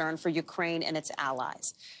of concern for Ukraine and its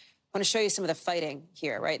allies. I want to show you some of the fighting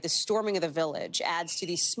here, right? The storming of the village adds to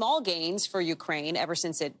these small gains for Ukraine ever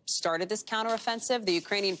since it started this counteroffensive. The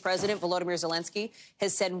Ukrainian president, Volodymyr Zelensky,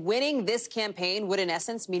 has said winning this campaign would, in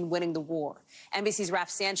essence, mean winning the war. NBC's Raf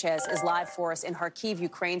Sanchez is live for us in Kharkiv,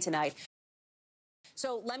 Ukraine tonight.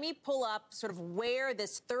 So let me pull up sort of where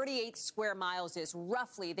this 38 square miles is,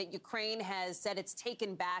 roughly, that Ukraine has said it's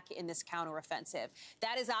taken back in this counteroffensive.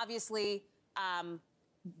 That is obviously...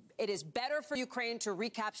 it is better for Ukraine to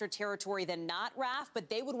recapture territory than not, Raf,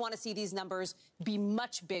 but they would want to see these numbers be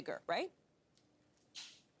much bigger, right?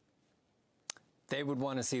 They would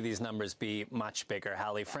want to see these numbers be much bigger,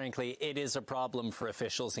 Hallie. Frankly, it is a problem for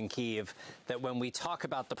officials in Kyiv that when we talk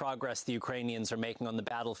about the progress the Ukrainians are making on the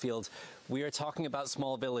battlefield, we are talking about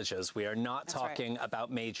small villages. We are not talking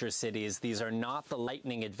about major cities. These are not the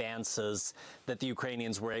lightning advances that the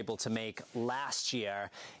Ukrainians were able to make last year.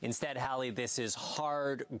 Instead, Hallie, this is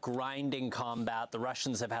hard, grinding combat. The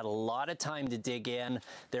Russians have had a lot of time to dig in.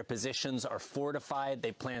 Their positions are fortified.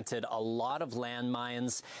 They planted a lot of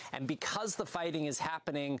landmines. And because the fighting is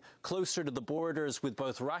happening closer to the borders with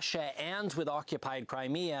both Russia and with occupied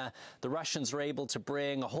Crimea, the Russians are able to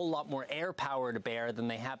bring a whole lot more air power to bear than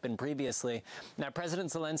they have been previously. Now, President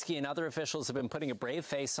Zelensky and other officials have been putting a brave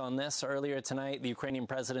face on this. Earlier tonight, the Ukrainian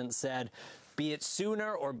president said, be it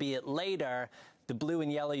sooner or be it later, the blue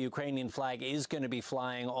and yellow Ukrainian flag is going to be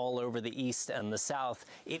flying all over the east and the south.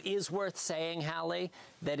 It is worth saying, Hallie,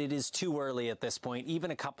 that it is too early at this point,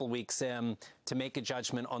 even a couple weeks in, to make a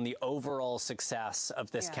judgment on the overall success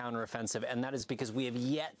of this counteroffensive. And that is because we have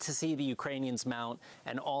yet to see the Ukrainians mount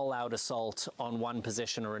an all-out assault on one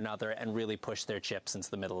position or another and really push their chips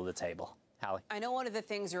into the middle of the table. Hallie. I know one of the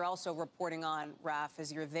things you're also reporting on, Raf,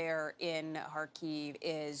 as you're there in Kharkiv,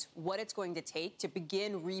 is what it's going to take to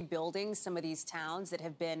begin rebuilding some of these towns that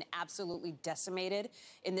have been absolutely decimated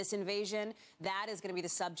in this invasion. That is going to be the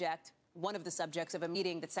subject, one of the subjects of a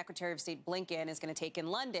meeting that Secretary of State Blinken is going to take in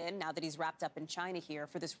London now that he's wrapped up in China here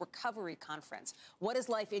for this recovery conference. What does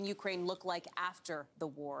life in Ukraine look like after the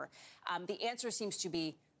war? The answer seems to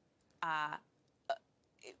be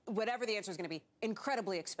whatever the answer is going to be,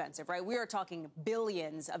 incredibly expensive, right? We are talking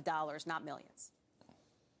billions of dollars, not millions.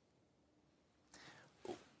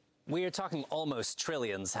 We are talking almost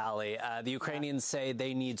trillions, Hallie. The Ukrainians say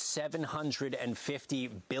they need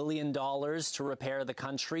 $750 billion to repair the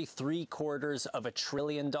country, $750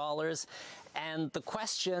 billion. And the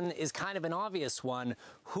question is kind of an obvious one.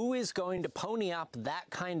 Who is going to pony up that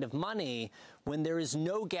kind of money when there is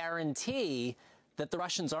no guarantee that the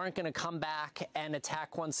Russians aren't going to come back and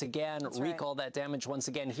attack once again, wreak all that damage once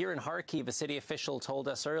again? Here in Kharkiv, a city official told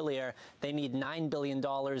us earlier they need $9 billion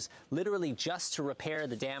literally just to repair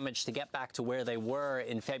the damage to get back to where they were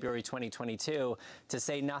in February 2022, to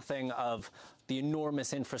say nothing of the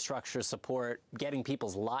enormous infrastructure support, getting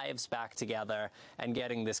people's lives back together and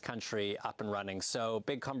getting this country up and running. So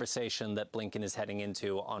big conversation that Blinken is heading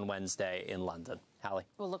into on Wednesday in London. Hallie.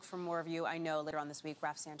 We'll look for more of you, I know, later on this week.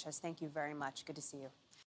 Raf Sanchez, thank you very much. Good to see you.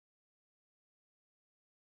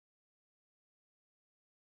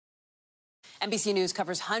 NBC News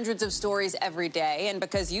covers hundreds of stories every day, and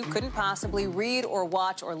because you couldn't possibly read or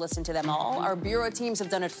watch or listen to them all, our bureau teams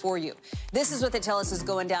have done it for you. This is what they tell us is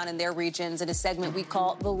going down in their regions in a segment we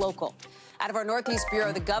call The Local. Out of our Northeast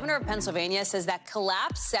Bureau, the governor of Pennsylvania says that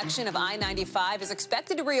collapsed section of I-95 is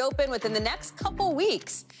expected to reopen within the next couple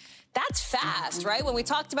weeks. That's fast, right? When we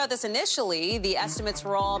talked about this initially, the estimates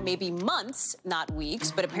were all maybe months, not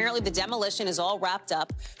weeks, but apparently the demolition is all wrapped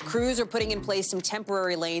up. Crews are putting in place some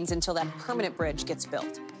temporary lanes until that permanent bridge gets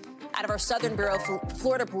built. Out of our Southern Bureau,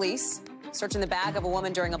 Florida police searching the bag of a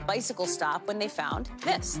woman during a bicycle stop when they found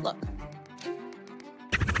this. Look.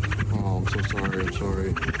 Oh, I'm so sorry. I'm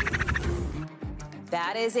sorry.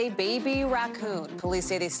 That is a baby raccoon. Police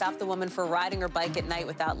say they stopped the woman for riding her bike at night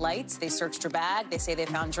without lights. They searched her bag. They say they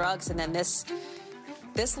found drugs. And then this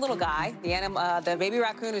little guy, the baby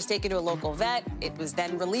raccoon, was taken to a local vet. It was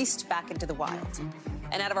then released back into the wild.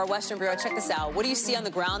 And out of our Western Bureau, check this out. What do you see on the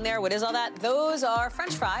ground there? What is all that? Those are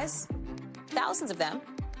French fries, thousands of them.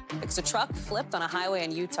 Because a truck flipped on a highway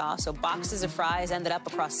in Utah, so boxes of fries ended up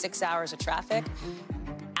across 6 hours of traffic.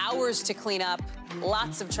 Hours to clean up,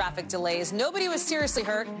 lots of traffic delays. Nobody was seriously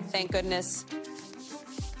hurt, thank goodness.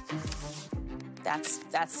 That's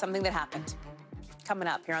something that happened. Coming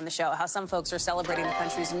up here on the show, how some folks are celebrating the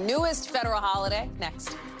country's newest federal holiday.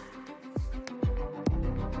 Next.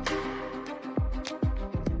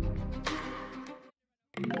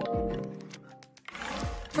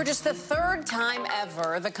 For just the third time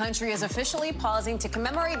ever, the country is officially pausing to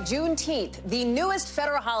commemorate Juneteenth, the newest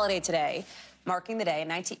federal holiday today, marking the day in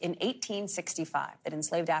 1865 that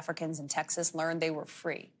enslaved Africans in Texas learned they were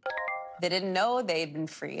free. They didn't know they had been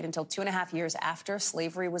freed until 2.5 years after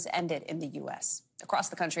slavery was ended in the U.S. Across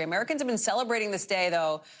the country, Americans have been celebrating this day,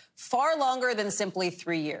 though, far longer than simply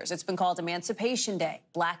 3 years. It's been called Emancipation Day,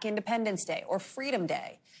 Black Independence Day, or Freedom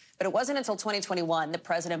Day. But it wasn't until 2021 that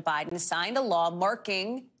President Biden signed a law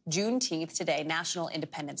marking Juneteenth today, National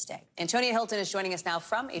Independence Day. Antonia Hilton is joining us now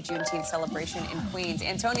from a Juneteenth celebration in Queens.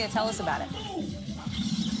 Antonia, tell us about it.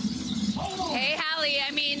 Hey, Hallie.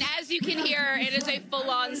 I mean, as you can hear, it is a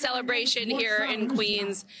full-on celebration here in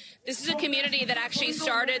Queens. This is a community that actually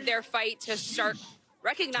started their fight to start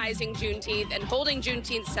recognizing Juneteenth and holding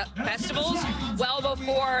Juneteenth festivals well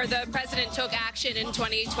before the president took action in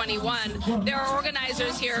 2021. There are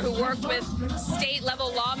organizers here who worked with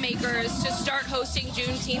state-level lawmakers to start hosting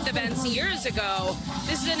Juneteenth events years ago.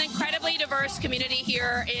 This is an incredibly diverse community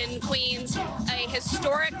here in Queens, a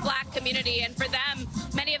historic Black community, and for them,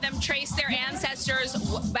 many of them trace their ancestors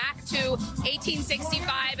back to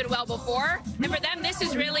 1865 and well before. And for them, this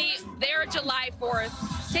is really their July 4th.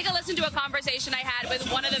 Take a listen to a conversation I had with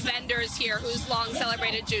one of the vendors here who's long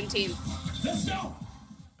celebrated Juneteenth.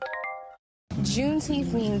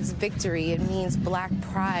 Juneteenth means victory. It means Black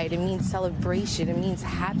pride. It means celebration. It means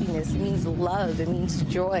happiness. It means love. It means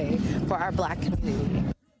joy for our Black community.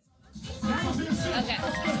 Okay.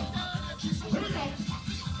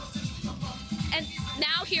 And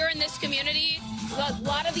now here in this community, a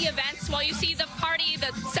lot of the events, while you see the party,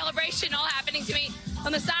 the celebration all happening to me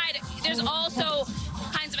on the side, there's also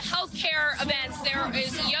kinds of healthcare events. There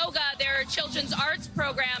is yoga, there are children's arts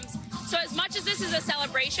programs. So as much as this is a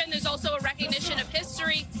celebration, there's also a recognition of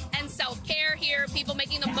history and self-care here, people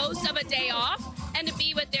making the most of a day off and to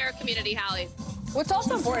be with their community, Hallie. What's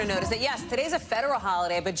also important to note is that, yes, today's a federal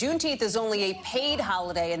holiday, but Juneteenth is only a paid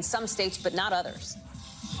holiday in some states, but not others.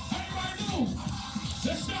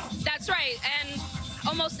 That's right. And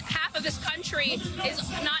almost half of this country is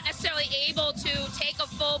not necessarily able to take a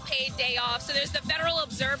full paid day off. So there's the federal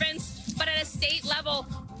observance, but at a state level,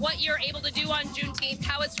 what you're able to do on Juneteenth,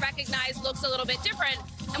 how it's recognized, looks a little bit different.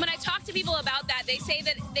 And when I talk to people about that, they say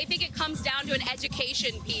that they think it comes down to an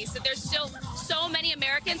education piece, that there's still so many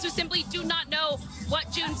Americans who simply do not know what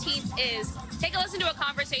Juneteenth is. Take a listen to a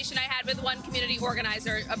conversation I had with one community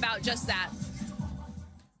organizer about just that.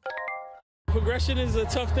 Progression is a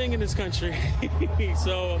tough thing in this country.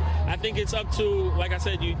 So I think it's up to, like I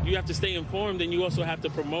said, you have to stay informed and you also have to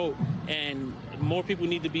promote, and more people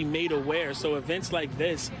need to be made aware. So events like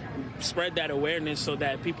this spread that awareness so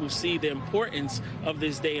that people see the importance of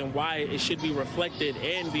this day and why it should be reflected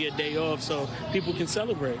and be a day off so people can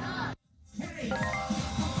celebrate.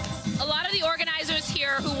 A lot of the organizers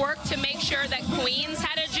here who work to make sure that Queens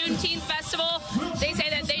had a Juneteenth festival, they say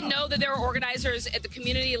that they know that there are organizers at the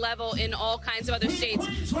community level in all kinds of other states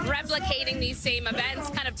replicating these same events,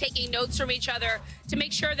 kind of taking notes from each other to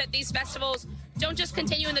make sure that these festivals don't just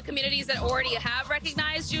continue in the communities that already have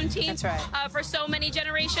recognized Juneteenth for so many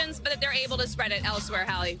generations, but that they're able to spread it elsewhere,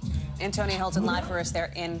 Hallie. Antonia Hilton live for us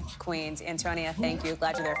there in Queens. Antonia, thank you.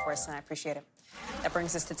 Glad you're there for us, and I appreciate it. That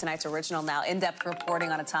brings us to tonight's original now. In-depth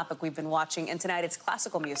reporting on a topic we've been watching. And tonight, it's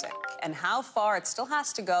classical music and how far it still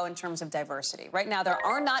has to go in terms of diversity. Right now, there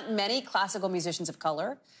are not many classical musicians of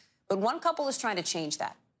color, but one couple is trying to change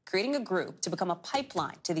that, creating a group to become a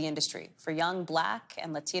pipeline to the industry for young Black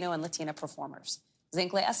and Latino and Latina performers.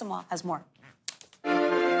 Zincle Asamoah has more.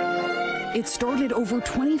 It started over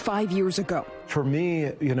 25 years ago. For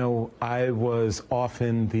me, you know, I was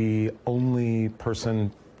often the only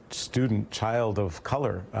child of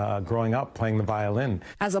color growing up playing the violin.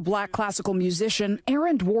 As a Black classical musician,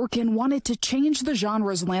 Aaron Dworkin wanted to change the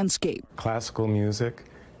genre's landscape. Classical music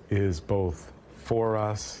is both for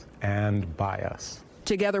us and by us.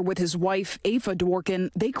 Together with his wife, Afa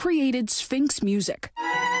Dworkin, they created Sphinx Music,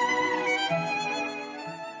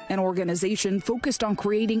 an organization focused on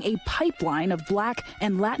creating a pipeline of Black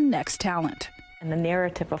and Latinx talent. And the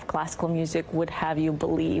narrative of classical music would have you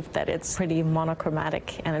believe that it's pretty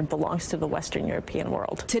monochromatic and it belongs to the Western European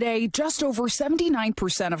world. Today, just over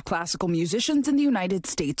 79% of classical musicians in the United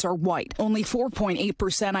States are white. Only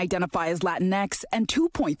 4.8% identify as Latinx and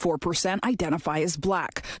 2.4% identify as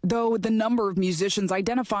Black. Though the number of musicians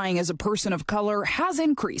identifying as a person of color has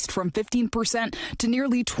increased from 15% to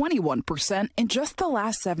nearly 21% in just the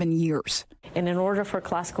last 7 years. And in order for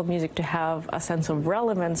classical music to have a sense of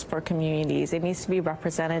relevance for communities, it needs to be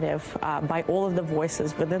representative by all of the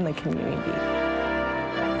voices within the community.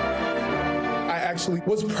 I actually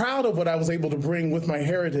was proud of what I was able to bring with my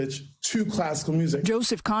heritage to classical music.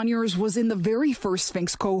 Joseph Conyers was in the very first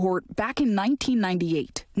Sphinx cohort back in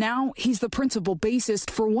 1998. Now he's the principal bassist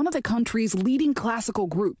for one of the country's leading classical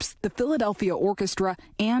groups, the Philadelphia Orchestra,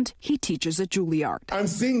 and he teaches at Juilliard. I'm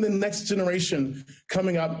seeing the next generation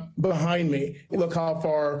coming up behind me. Look how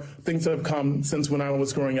far things have come since when I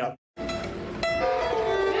was growing up.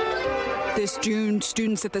 This June,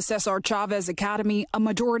 students at the Cesar Chavez Academy, a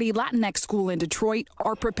majority Latinx school in Detroit,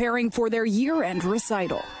 are preparing for their year-end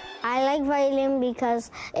recital. I like violin because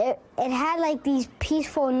it had like these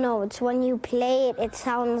peaceful notes. When you play it, it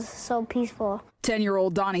sounds so peaceful.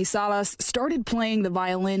 10-year-old Donnie Salas started playing the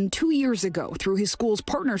violin 2 years ago through his school's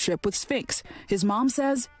partnership with Sphinx. His mom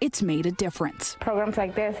says it's made a difference. Programs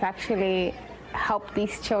like this actually help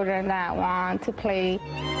these children that want to play.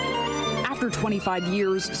 After 25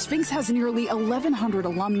 years, Sphinx has nearly 1,100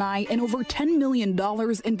 alumni and over $10 million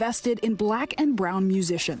invested in Black and brown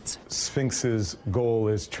musicians. Sphinx's goal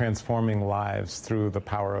is transforming lives through the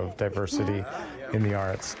power of diversity in the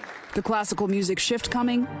arts. The classical music shift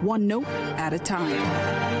coming one note at a time.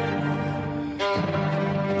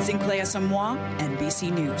 Zincle Asamoah,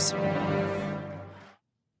 NBC News.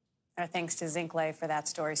 Our thanks to Zincle for that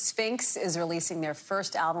story. Sphinx is releasing their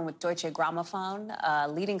first album with Deutsche Grammophon, a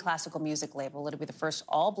leading classical music label. It'll be the first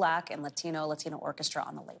all-Black and Latino orchestra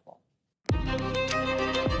on the label.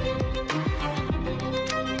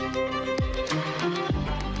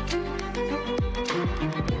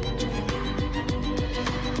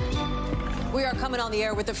 We are coming on the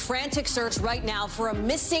air with a frantic search right now for a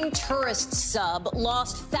missing tourist sub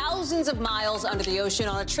lost thousands of miles under the ocean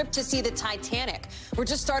on a trip to see the Titanic. We're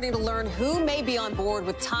just starting to learn who may be on board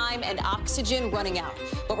with time and oxygen running out.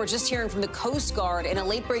 But we're just hearing from the Coast Guard in a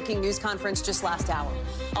late-breaking news conference just last hour.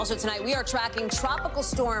 Also tonight, we are tracking Tropical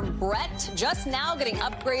Storm Bret, just now getting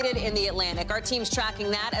upgraded in the Atlantic. Our team's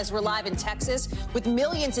tracking that as we're live in Texas, with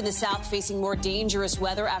millions in the South facing more dangerous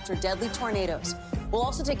weather after deadly tornadoes. We'll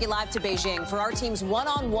also take you live to Beijing for our team's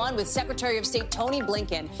one-on-one with Secretary of State Tony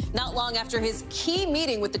Blinken, not long after his key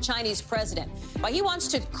meeting with the Chinese president. Why he wants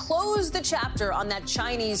to close the chapter on that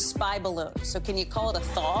Chinese spy balloon. So can you call it a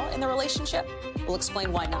thaw in the relationship? We'll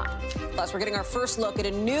explain why not. Plus, we're getting our first look at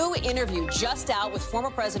a new interview just out with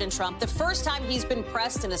former President Trump, the first time he's been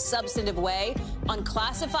pressed in a substantive way on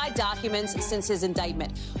classified documents since his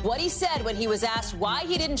indictment. What he said when he was asked why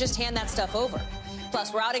he didn't just hand that stuff over.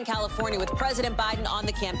 Plus, we're out in California with President Biden on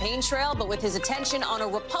the campaign trail, but with his attention on a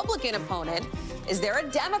Republican opponent. Is there a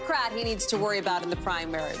Democrat he needs to worry about in the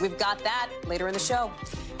primary? We've got that later in the show.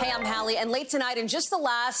 Hey, I'm Hallie, and late tonight, in just the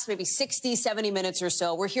last maybe 60, 70 minutes or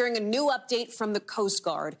so, we're hearing a new update from the Coast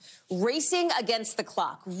Guard, racing against the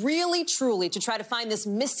clock, really, truly, to try to find this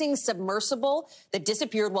missing submersible that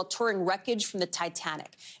disappeared while touring wreckage from the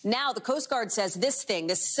Titanic. Now, the Coast Guard says this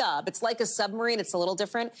sub, it's like a submarine, it's a little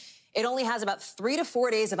different. It only has about 3 to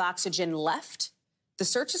 4 days of oxygen left. The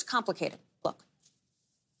search is complicated. Look.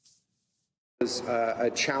 It's a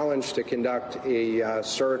challenge to conduct a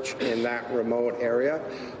search in that remote area,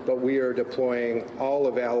 but we are deploying all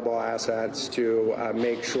available assets to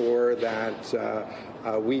make sure that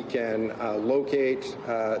we can locate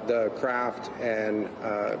the craft and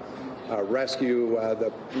rescue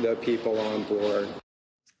the people on board.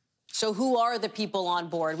 So who are the people on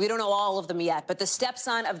board? We don't know all of them yet, but the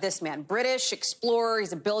stepson of this man, British explorer,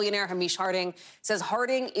 he's a billionaire, Hamish Harding, says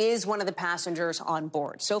Harding is one of the passengers on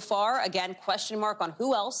board. So far, again, question mark on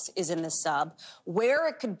who else is in the sub, where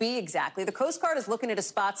it could be exactly. The Coast Guard is looking at a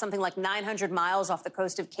spot something like 900 miles off the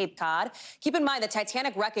coast of Cape Cod. Keep in mind the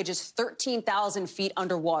Titanic wreckage is 13,000 feet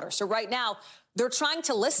underwater. So right now, they're trying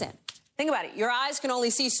to listen. Think about it. Your eyes can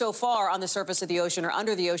only see so far on the surface of the ocean or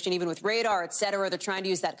under the ocean, even with radar, et cetera. They're trying to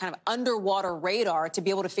use that kind of underwater radar to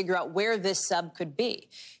be able to figure out where this sub could be.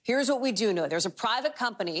 Here's what we do know. There's a private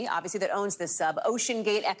company, obviously, that owns this sub, Ocean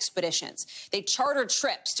Gate Expeditions. They charter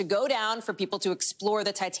trips to go down for people to explore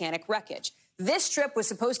the Titanic wreckage. This trip was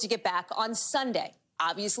supposed to get back on Sunday.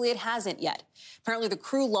 Obviously, it hasn't yet. Apparently, the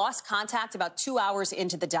crew lost contact about 2 hours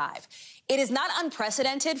into the dive. It is not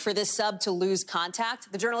unprecedented for this sub to lose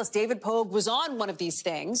contact. The journalist David Pogue was on one of these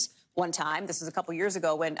things one time. This was a couple years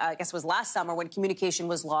ago when, I guess it was last summer, when communication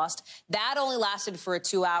was lost. That only lasted for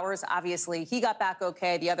 2 hours. Obviously, he got back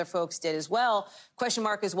okay. The other folks did as well. Question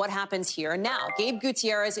mark is what happens here and now. Gabe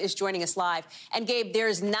Gutierrez is joining us live. And Gabe,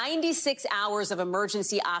 there's 96 hours of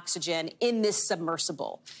emergency oxygen in this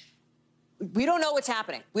submersible. We don't know what's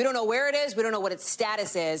happening. We don't know where it is. We don't know what its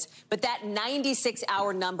status is. But that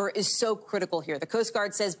 96-hour number is so critical here. The Coast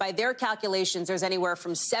Guard says by their calculations, there's anywhere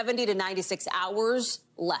from 70 to 96 hours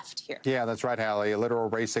left here. Yeah, that's right, Hallie. A literal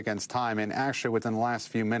race against time. And actually, within the last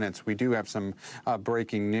few minutes, we do have some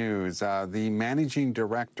breaking news. The managing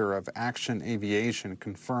director of Action Aviation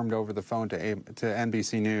confirmed over the phone to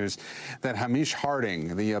NBC News that Hamish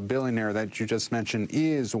Harding, the billionaire that you just mentioned,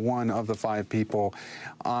 is one of the 5 people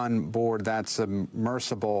on board that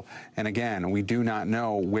submersible. And again, we do not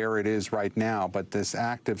know where it is right now, but this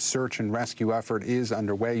active search and rescue effort is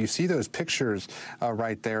underway. You see those pictures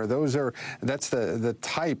right there. That's the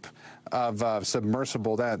type of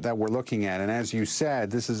submersible that we're looking at. And as you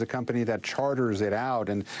said, this is a company that charters it out.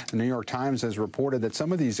 And the New York Times has reported that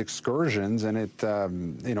some of these excursions, and it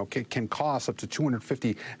can cost up to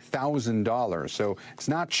 $250,000. So it's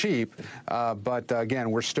not cheap. But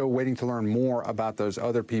again, we're still waiting to learn more about those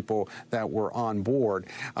other people that were on board.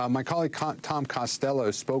 My colleague Tom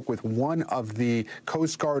Costello spoke with one of the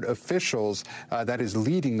Coast Guard officials that is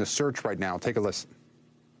leading the search right now. Take a listen.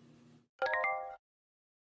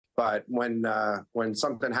 But when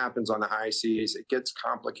something happens on the high seas, it gets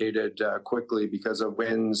complicated quickly because of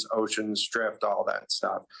winds, oceans, drift, all that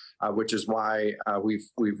stuff, which is why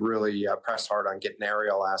we've really pressed hard on getting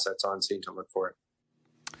aerial assets on scene to look for it.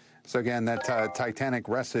 So again, that Titanic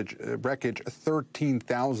wreckage,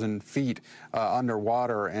 13,000 feet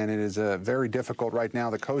underwater, and it is very difficult right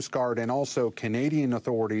now. The Coast Guard and also Canadian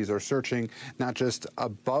authorities are searching not just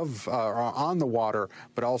above or on the water,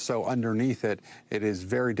 but also underneath it. It is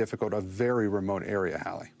very difficult, a very remote area,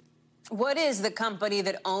 Hallie. What is the company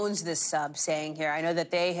that owns this sub saying here? I know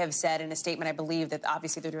that they have said in a statement, I believe, that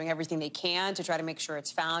obviously they're doing everything they can to try to make sure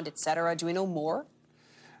it's found, et cetera. Do we know more?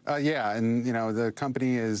 Yeah, and the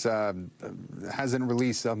company hasn't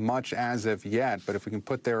released much as of yet. But if we can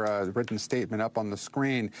put their written statement up on the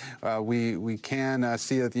screen, we can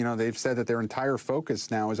see that they've said that their entire focus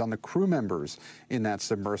now is on the crew members in that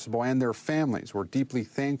submersible and their families. We're deeply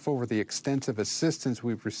thankful for the extensive assistance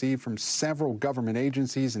we've received from several government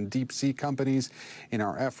agencies and deep sea companies in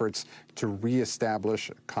our efforts to reestablish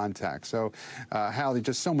contact. So, Hallie,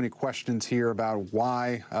 just so many questions here about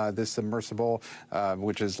why this submersible,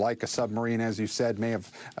 which is like a submarine, as you said, may have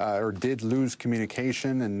or did lose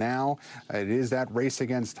communication, and now it is that race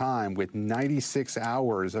against time with 96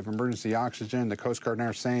 hours of emergency oxygen. The Coast Guard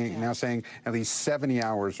now saying at least 70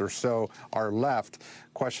 hours or so are left.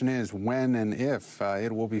 Question is when and if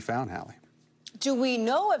it will be found, Hallie. Do we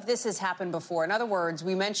know if this has happened before? In other words,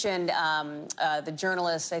 we mentioned the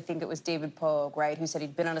journalist, I think it was David Pogue, right, who said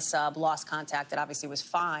he'd been on a sub, lost contact, that obviously was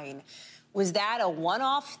fine. Was that a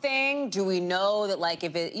one-off thing? Do we know that, like,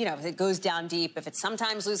 if it, if it goes down deep, if it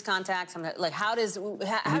sometimes lose contact, like, how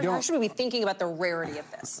should we be thinking about the rarity of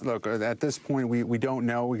this? Look, at this point, we don't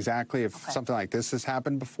know exactly if something like this has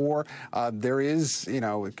happened before. There is,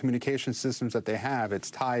 communication systems that they have. It's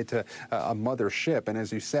tied to a mother ship, and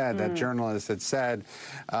as you said, that journalist had said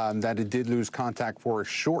that it did lose contact for a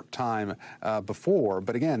short time before.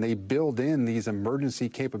 But again, they build in these emergency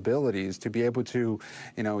capabilities to be able to,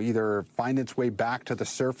 either find its way back to the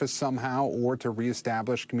surface somehow or to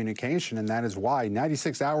reestablish communication. And that is why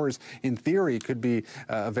 96 hours in theory could be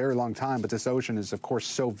a very long time. But this ocean is, of course,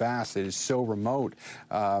 so vast. It is so remote,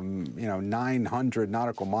 900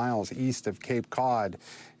 nautical miles east of Cape Cod.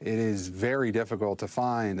 It is very difficult to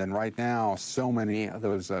find. And right now, so many of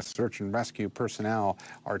those search and rescue personnel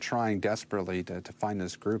are trying desperately to find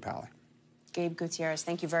this group, Hallie. Gabe Gutierrez,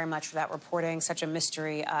 thank you very much for that reporting. Such a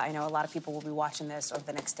mystery. I know a lot of people will be watching this over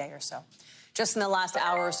the next day or so. Just in the last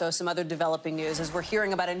hour or so, some other developing news as we're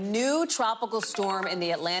hearing about a new tropical storm in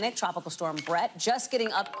the Atlantic, Tropical Storm Bret, just getting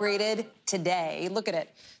upgraded today. Look at it,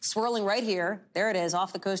 swirling right here. There it is,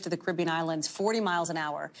 off the coast of the Caribbean islands, 40 miles an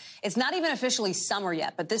hour. It's not even officially summer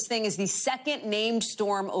yet, but this thing is the second named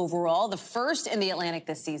storm overall, the first in the Atlantic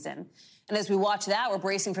this season. And as we watch that, we're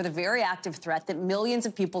bracing for the very active threat that millions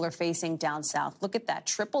of people are facing down south. Look at that,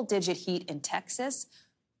 triple-digit heat in Texas,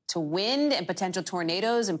 to wind and potential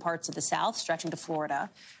tornadoes in parts of the south, stretching to Florida.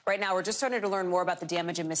 Right now, we're just starting to learn more about the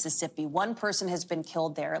damage in Mississippi. One person has been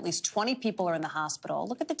killed there. At least 20 people are in the hospital.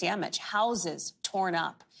 Look at the damage. Houses torn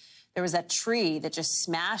up. There was that tree that just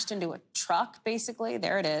smashed into a truck, basically.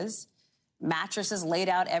 There it is. Mattresses laid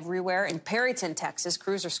out everywhere. In Perryton, Texas,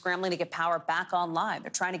 crews are scrambling to get power back online. They're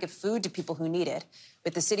trying to get food to people who need it.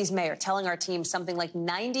 With the city's mayor telling our team something like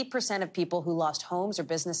 90% of people who lost homes or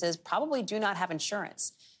businesses probably do not have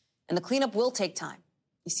insurance. And the cleanup will take time.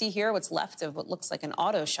 You see here what's left of what looks like an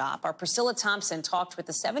auto shop. Our Priscilla Thompson talked with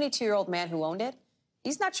the 72-year-old man who owned it.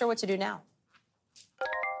 He's not sure what to do now.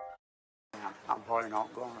 I'm probably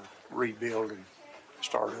not going to rebuild and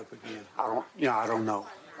start up again. I don't know.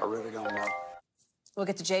 I really don't know. We'll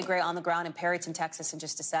get to Jay Gray on the ground in Perryton, Texas in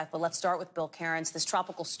just a sec. But let's start with Bill Cairns. This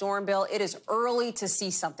tropical storm, Bill, it is early to see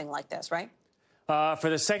something like this, right? For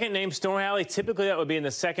the second named storm, Hallie, typically that would be in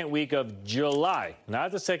the second week of July,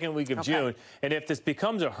 not the second week of June. And if this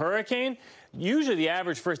becomes a hurricane, usually the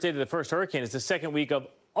average first date of the first hurricane is the second week of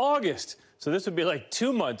August. So this would be like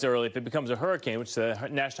 2 months early if it becomes a hurricane, which the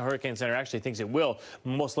National Hurricane Center actually thinks it will,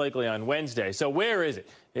 most likely on Wednesday. So where is it?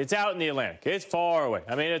 It's out in the Atlantic. It's far away.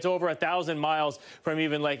 I mean, it's over 1,000 miles from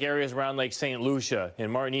even like areas around Lake St. Lucia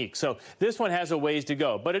and Martinique. So this one has a ways to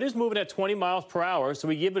go. But it is moving at 20 miles per hour, so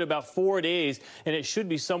we give it about 4 days, and it should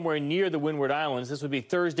be somewhere near the Windward Islands. This would be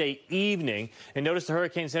Thursday evening. And notice the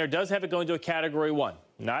Hurricane Center does have it going to a Category 1.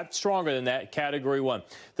 Not stronger than that, Category 1.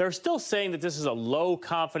 They're still saying that this is a low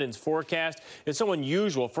confidence forecast. It's so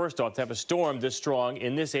unusual, first off, to have a storm this strong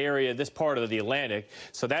in this area, this part of the Atlantic.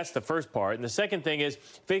 So that's the first part. And the second thing is,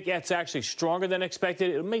 if it gets actually stronger than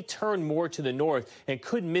expected, it may turn more to the north and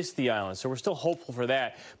could miss the island. So we're still hopeful for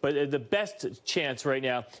that. But the best chance right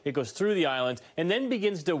now, it goes through the islands and then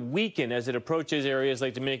begins to weaken as it approaches areas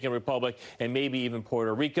like Dominican Republic and maybe even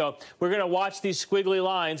Puerto Rico. We're going to watch these squiggly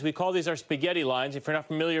lines. We call these our spaghetti lines. If you're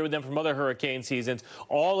not familiar with them from other hurricane seasons,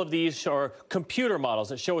 all of these are computer models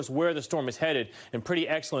that show us where the storm is headed, and pretty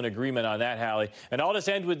excellent agreement on that, Hallie. And I'll just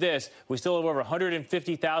end with this. We still have over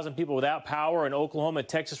 150,000 people without power in Oklahoma and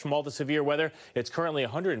Texas from all the severe weather. It's currently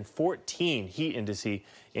 114 heat indice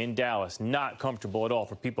in Dallas. Not comfortable at all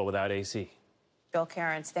for people without AC. Bill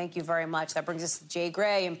Cairns, thank you very much. That brings us to Jay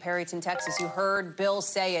Gray in Perryton, Texas. You heard Bill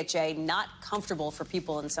say it, Jay. Not comfortable for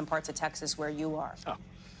people in some parts of Texas where you are. Oh.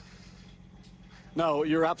 No,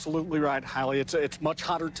 you're absolutely right, Hallie. It's much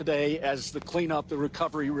hotter today as the cleanup, the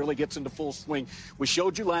recovery really gets into full swing. We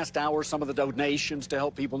showed you last hour some of the donations to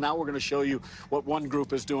help people. Now we're going to show you what one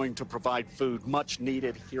group is doing to provide food, much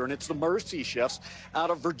needed here. And it's the Mercy Chefs out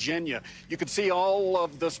of Virginia. You can see all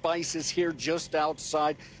of the spices here just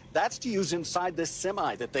outside. That's to use inside this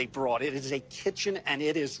semi that they brought. It is a kitchen, and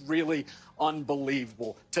it is really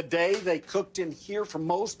unbelievable. Today, they cooked in here for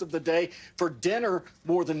most of the day. For dinner,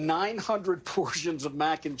 more than 900 portions of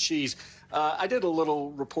mac and cheese. I did a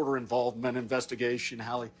little reporter involvement investigation,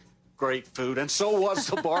 Hallie. Great food, and so was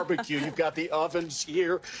the barbecue. You've got the ovens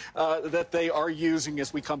here that they are using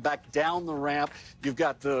as we come back down the ramp. You've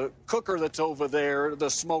got the cooker that's over there, the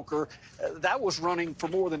smoker. That was running for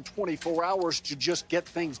more than 24 hours to just get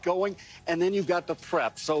things going. And then you've got the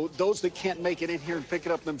prep. So those that can't make it in here and pick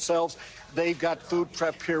it up themselves, they've got food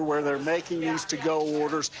prep here where they're making these to-go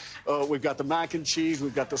orders. We've got the mac and cheese,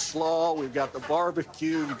 we've got the slaw, we've got the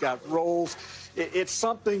barbecue, we've got rolls. It's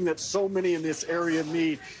something that so many in this area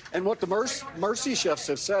need. And what the Mercy Chefs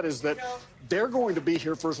have said is that they're going to be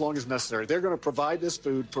here for as long as necessary. They're going to provide this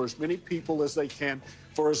food for as many people as they can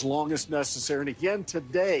for as long as necessary. And again,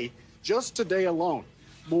 today, just today alone,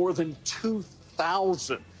 more than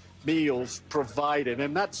 2,000 meals provided.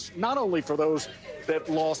 And that's not only for those that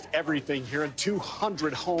lost everything here, and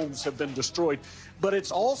 200 homes have been destroyed, but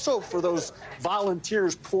it's also for those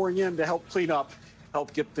volunteers pouring in to help clean up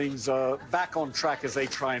help get things back on track as they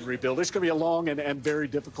try and rebuild. It's going to be a long and very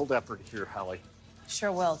difficult effort here, Hallie.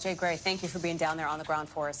 Sure will. Jay Gray, thank you for being down there on the ground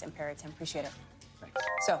for us in Perry. Tim, appreciate it.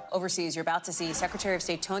 So, overseas, you're about to see Secretary of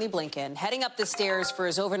State Tony Blinken heading up the stairs for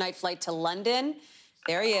his overnight flight to London.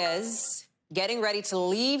 There he is, getting ready to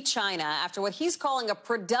leave China after what he's calling a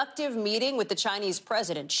productive meeting with the Chinese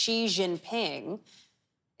president, Xi Jinping.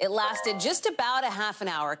 It lasted just about a half an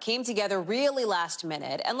hour, came together really last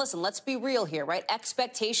minute. And listen, let's be real here, right?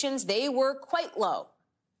 Expectations, they were quite low,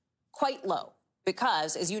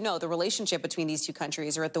 because, as you know, the relationship between these two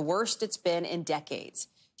countries are at the worst it's been in decades.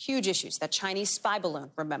 Huge issues. That Chinese spy balloon,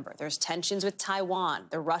 remember. There's tensions with Taiwan,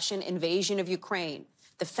 the Russian invasion of Ukraine,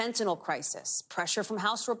 the fentanyl crisis, pressure from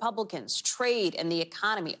House Republicans, trade and the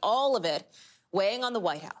economy, all of it weighing on the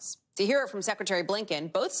White House. To hear it from Secretary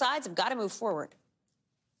Blinken, both sides have got to move forward.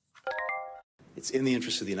 It's in the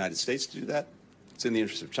interest of the United States to do that. It's in the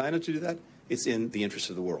interest of China to do that. It's in the interest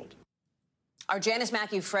of the world. Our Janice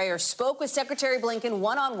Mackey-Freyer spoke with Secretary Blinken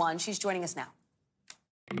one-on-one. She's joining us now.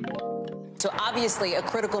 So obviously a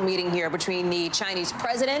critical meeting here between the Chinese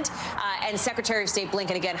president and Secretary of State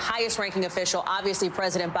Blinken, again, highest-ranking official. Obviously,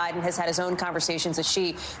 President Biden has had his own conversations with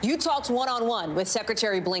Xi. You talked one-on-one with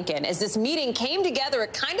Secretary Blinken as this meeting came together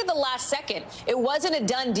at kind of the last second. It wasn't a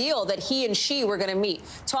done deal that he and Xi were going to meet.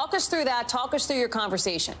 Talk us through that. Talk us through your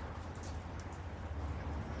conversation.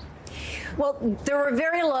 Well, there were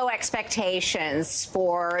very low expectations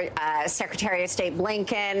for Secretary of State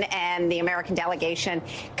Blinken and the American delegation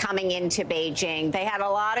coming into Beijing. They had a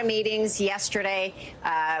lot of meetings yesterday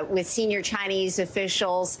with senior Chinese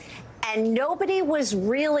officials, and nobody was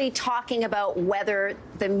really talking about whether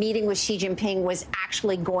the meeting with Xi Jinping was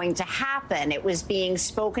actually going to happen. It was being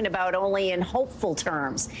spoken about only in hopeful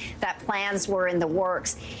terms, that plans were in the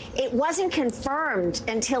works. It wasn't confirmed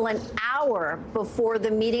until an hour before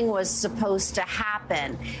the meeting was supposed to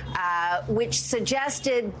happen, which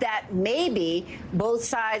suggested that maybe both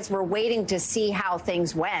sides were waiting to see how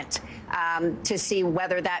things went, to see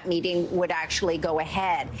whether that meeting would actually go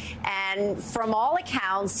ahead. And from all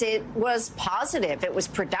accounts, it was positive. It was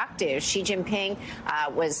productive. Xi Jinping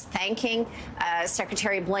was thanking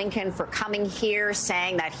Secretary Blinken for coming here,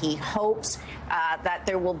 saying that he hopes that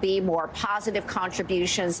there will be more positive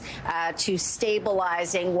contributions to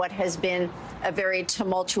stabilizing what has been a very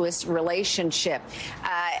tumultuous relationship.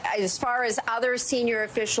 As far as other senior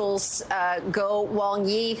officials go, Wang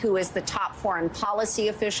Yi, who is the top foreign policy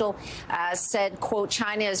official, said, quote,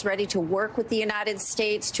 China is ready to work with the United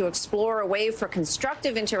States to explore a way for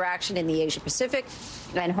constructive interaction in the Asia-Pacific,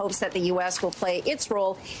 and hopes that the U.S. will play its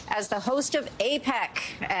role as the host of APEC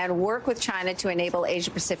and work with China to enable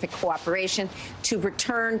Asia-Pacific cooperation to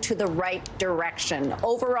return to the right direction.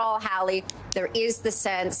 Overall, Hallie, there is the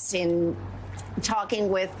sense in talking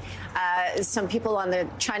with some people on the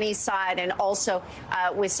Chinese side and also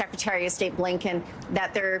with Secretary of State Blinken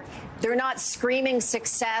that they're not screaming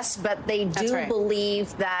success, but they do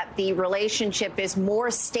believe that the relationship is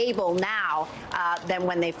more stable now than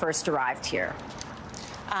when they first arrived here.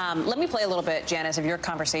 Let me play a little bit, Janice, of your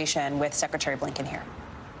conversation with Secretary Blinken here.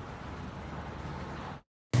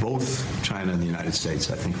 Both China and the United States,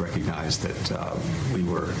 I think, recognized that we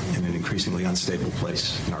were in an increasingly unstable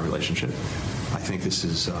place in our relationship. I think this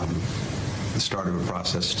is the start of a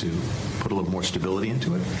process to put a little more stability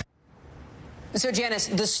into it. So, Janice,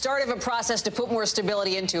 the start of a process to put more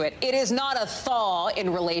stability into it. It is not a thaw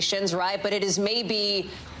in relations, right? But it is maybe,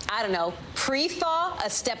 I don't know, pre-thaw, a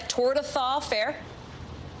step toward a thaw, fair?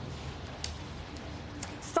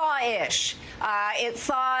 Thaw-ish. It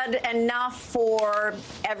thawed enough for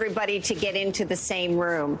everybody to get into the same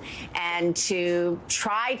room and to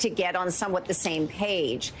try to get on somewhat the same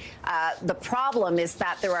page. The problem is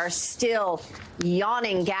that there are still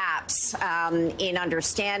yawning gaps in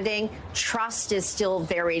understanding. Trust is still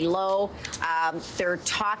very low. They're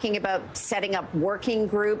talking about setting up working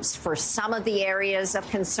groups for some of the areas of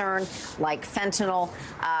concern, like fentanyl,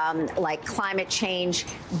 like climate change.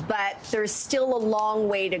 But there's still a long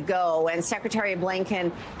way to go. And Secretary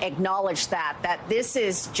Blinken acknowledged that this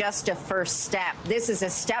is just a first step. This is a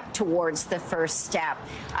step towards the first step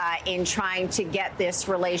in trying to get this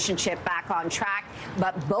relationship back on track.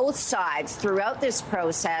 But both sides throughout this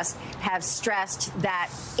process have stressed that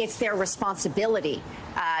it's their responsibility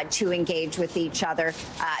to engage with each other,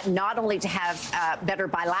 not only to have better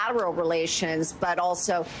bilateral relations, but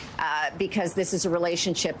also because this is a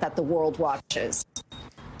relationship that the world watches.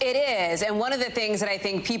 It is. And one of the things that I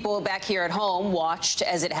think people back here at home watched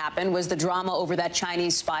as it happened was the drama over that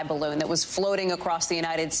Chinese spy balloon that was floating across the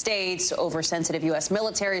United States over sensitive U.S.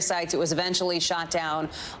 military sites. It was eventually shot down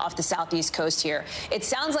off the southeast coast here. It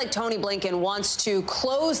sounds like Tony Blinken wants to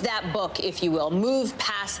close that book, if you will, move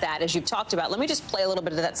past that, as you've talked about. Let me just play a little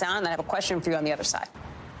bit of that sound, and I have a question for you on the other side.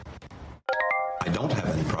 I don't have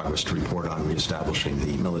any progress to report on reestablishing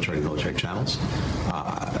the military-to-military channels.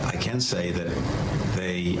 I can say that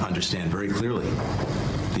they understand very clearly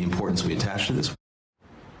the importance we attach to this.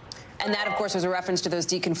 And that, of course, was a reference to those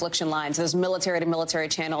deconfliction lines, those military-to-military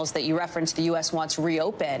channels that you referenced the U.S. wants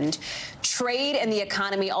reopened. Trade and the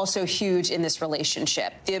economy also huge in this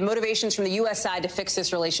relationship. The motivations from the U.S. side to fix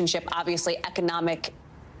this relationship, obviously economic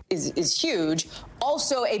is huge.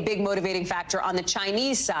 Also a big motivating factor on the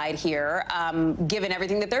Chinese side here, given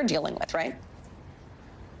everything that they're dealing with, right?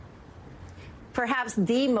 Perhaps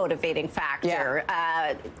the motivating factor.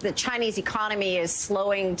 Yeah. The Chinese economy is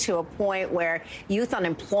slowing to a point where youth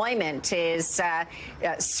unemployment is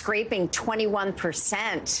scraping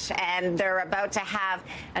 21%, and they're about to have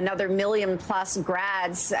another million-plus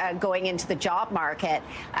grads going into the job market.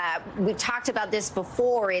 We've talked about this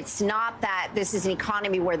before. It's not that this is an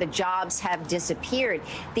economy where the jobs have disappeared.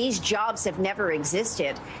 These jobs have never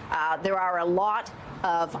existed. There are a lot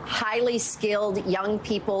of highly skilled young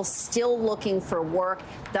people still looking for work.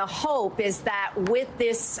 The hope is that with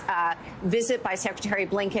this visit by Secretary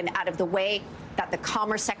Blinken out of the way, that the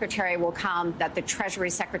Commerce Secretary will come, that the Treasury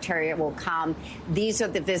Secretary will come. These are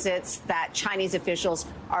the visits that Chinese officials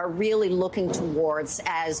are really looking towards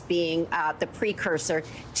as being the precursor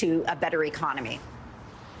to a better economy.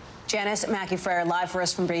 Janice Mackey-Frere, live for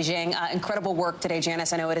us from Beijing. Incredible work today,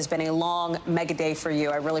 Janice. I know it has been a long mega day for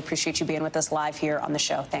you. I really appreciate you being with us live here on the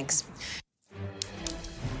show. Thanks.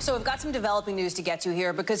 So we've got some developing news to get to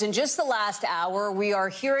here, because in just the last hour, we are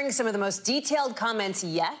hearing some of the most detailed comments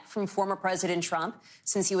yet from former President Trump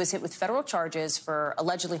since he was hit with federal charges for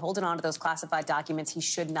allegedly holding on to those classified documents he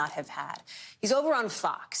should not have had. He's over on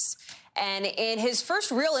Fox, and in his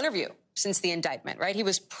first real interview since the indictment, right, he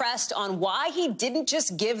was pressed on why he didn't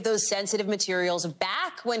just give those sensitive materials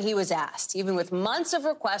back when he was asked, even with months of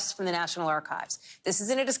requests from the National Archives. This is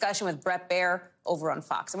in a discussion with Bret over on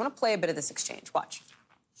Fox. I want to play a bit of this exchange. Watch.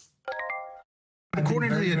 According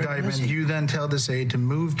to the indictment, you then tell this aide to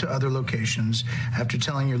move to other locations after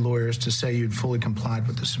telling your lawyers to say you'd fully complied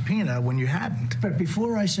with the subpoena when you hadn't. But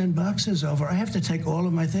before I send boxes over, I have to take all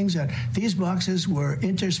of my things out. These boxes were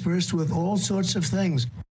interspersed with all sorts of things.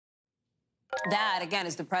 That, again,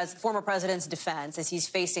 is the former president's defense, as he's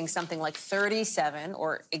facing something like 37,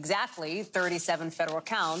 or exactly 37 federal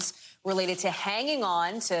counts related to hanging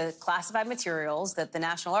on to classified materials that the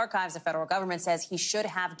National Archives, the federal government, says he should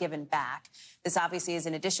have given back. This obviously is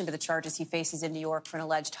in addition to the charges he faces in New York for an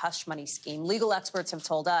alleged hush money scheme. Legal experts have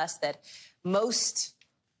told us that most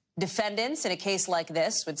defendants in a case like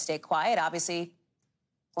this would stay quiet. Obviously,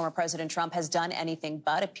 former President Trump has done anything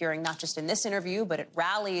but, appearing not just in this interview, but at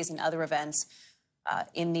rallies and other events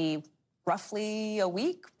in the roughly a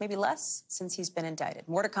week, maybe less, since he's been indicted.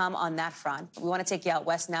 More to come on that front. But we want to take you out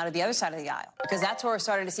west now to the other side of the aisle, because that's where we're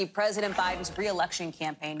starting to see President Biden's re-election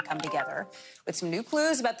campaign come together with some new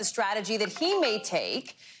clues about the strategy that he may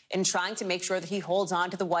take in trying to make sure that he holds on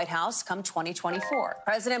to the White House come 2024.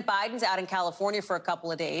 President Biden's out in California for a couple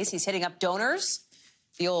of days. He's hitting up donors,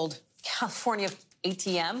 the old California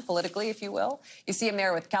ATM, politically, if you will. You see him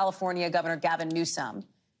there with California Governor Gavin Newsom.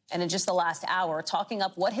 And in just the last hour, talking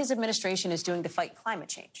up what his administration is doing to fight climate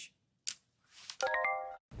change.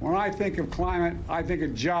 When I think of climate, I think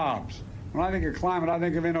of jobs. When I think of climate, I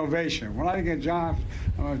think of innovation. When I think of jobs,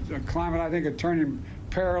 climate, I think of turning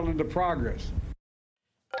peril into progress.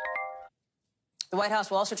 The White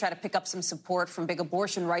House will also try to pick up some support from big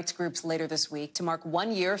abortion rights groups later this week to mark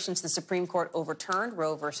 1 year since the Supreme Court overturned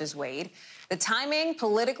Roe versus Wade. The timing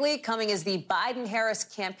politically coming as the Biden-Harris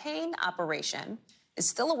campaign operation is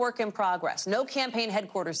still a work in progress. No campaign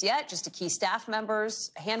headquarters yet, just a key staff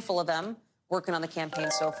members, a handful of them working on the campaign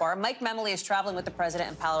so far. Mike Memoli is traveling with the president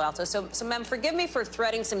in Palo Alto. So Mem, forgive me for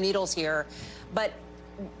threading some needles here, but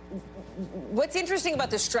what's interesting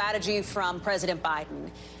about the strategy from President Biden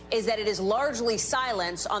is that it is largely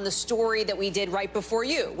silence on the story that we did right before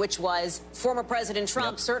you, which was former President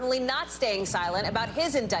Trump certainly not staying silent about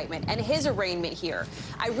his indictment and his arraignment here.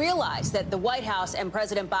 I realize that the White House and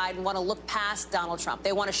President Biden want to look past Donald Trump.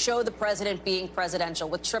 They want to show the president being presidential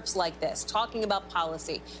with trips like this, talking about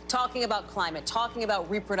policy, talking about climate, talking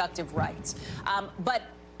about reproductive rights. But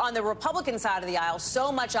on the Republican side of the aisle,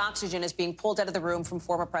 so much oxygen is being pulled out of the room from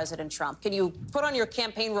former President Trump. Can you put on your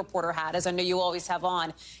campaign reporter hat, as I know you always have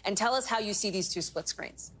on, and tell us how you see these two split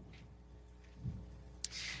screens?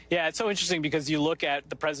 Yeah, it's so interesting because you look at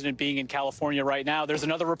the president being in California right now. There's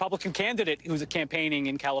another Republican candidate who's campaigning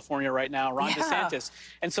in California right now, Ron DeSantis.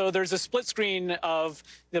 And so there's a split screen of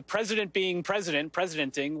the president being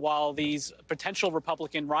presidenting, while these potential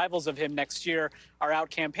Republican rivals of him next year are out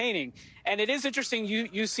campaigning. And it is interesting,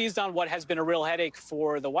 you seized on what has been a real headache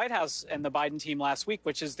for the White House and the Biden team last week,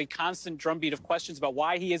 which is the constant drumbeat of questions about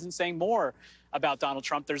why he isn't saying more about Donald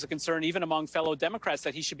Trump. There's a concern even among fellow Democrats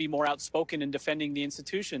that he should be more outspoken in defending the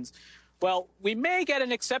institutions. Well, we may get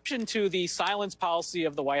an exception to the silence policy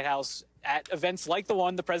of the White House at events like the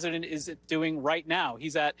one the president is doing right now.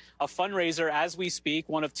 He's at a fundraiser as we speak,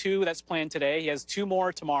 one of two that's planned today. He has two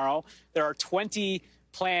more tomorrow. There are 20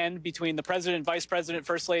 planned between the president, vice president,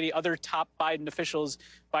 first lady, other top Biden officials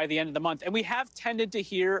by the end of the month. And we have tended to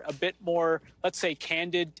hear a bit more, let's say,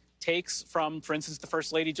 candid takes from, for instance, the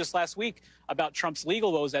first lady just last week about Trump's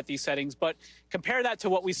legal woes at these settings. But compare that to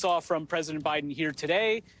what we saw from President Biden here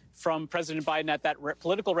today, from President Biden at that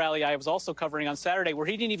political rally I was also covering on Saturday, where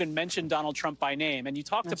he didn't even mention Donald Trump by name. And you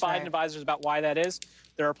talk to Biden advisors about why that is.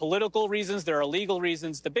 There are political reasons. There are legal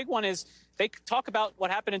reasons. The big one is they talk about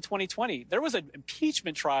what happened in 2020. There was an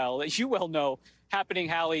impeachment trial that you well know happening,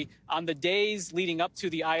 Hallie, on the days leading up to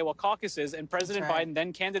the Iowa caucuses. And President Biden,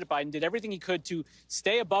 then candidate Biden, did everything he could to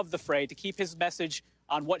stay above the fray, to keep his message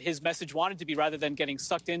on what his message wanted to be, rather than getting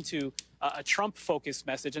sucked into a Trump-focused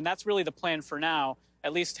message. And that's really the plan for now,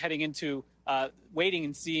 at least heading into waiting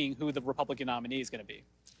and seeing who the Republican nominee is going to be.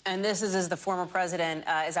 And this is as the former president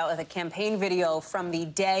is out with a campaign video from the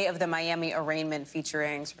day of the Miami arraignment,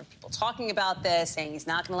 featuring sort of people talking about this, saying he's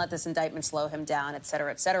not going to let this indictment slow him down, et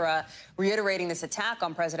cetera, reiterating this attack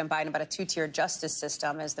on President Biden about a two-tier justice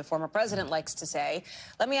system, as the former president likes to say.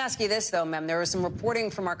 Let me ask you this, though, Mem. There was some reporting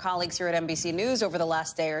from our colleagues here at NBC News over the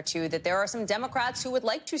last day or two that there are some Democrats who would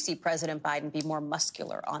like to see President Biden be more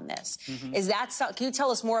muscular on this. Is that so? Can you tell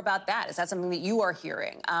us more about that? Is that something that you are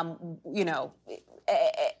hearing? You know,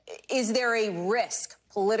 is there a risk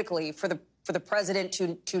politically for the president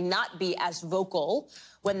to not be as vocal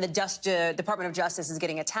when the Department of Justice is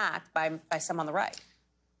getting attacked by some on the right?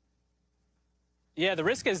 Yeah, the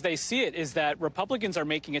risk as they see it is that Republicans are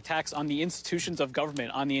making attacks on the institutions of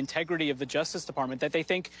government, on the integrity of the Justice Department, that they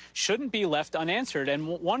think shouldn't be left unanswered. And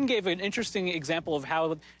one gave an interesting example of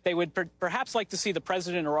how they would perhaps like to see the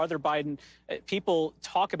president or other Biden people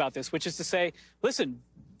talk about this, which is to say, listen,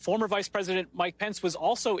 former Vice President Mike Pence was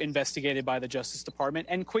also investigated by the Justice Department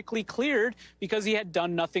and quickly cleared because he had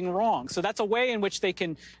done nothing wrong. So that's a way in which they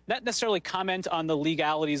can not necessarily comment on the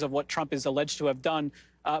legalities of what Trump is alleged to have done,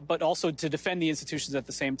 but also to defend the institutions at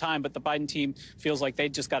the same time. But the Biden team feels like they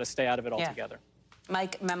just got to stay out of it altogether.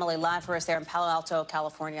 Mike Memoli live for us there in Palo Alto,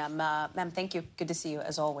 California. Mem, thank you. Good to see you,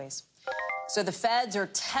 as always. So the feds are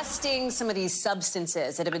testing some of these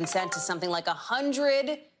substances that have been sent to something like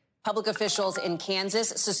 100 public officials in Kansas,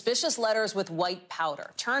 suspicious letters with white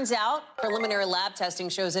powder. Turns out preliminary lab testing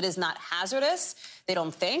shows it is not hazardous, they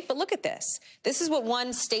don't think. But look at this. This is what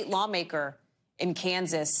one state lawmaker in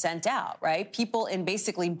Kansas sent out, right? People in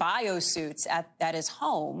basically biosuits at his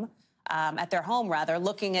home, at their home, rather,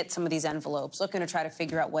 looking at some of these envelopes, looking to try to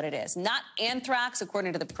figure out what it is. Not anthrax,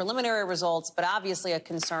 according to the preliminary results, but obviously a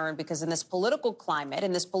concern because in this political climate,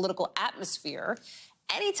 in this political atmosphere,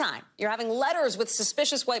 anytime you're having letters with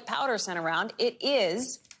suspicious white powder sent around, it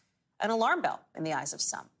is an alarm bell in the eyes of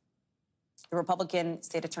some. The Republican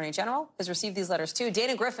State Attorney General has received these letters, too.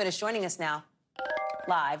 Dana Griffin is joining us now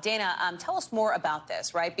live. Dana, tell us more about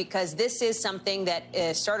this, right? Because this is something that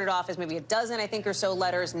started off as maybe a dozen, I think, or so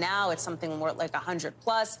letters. Now it's something more like 100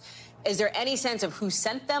 plus. Is there any sense of who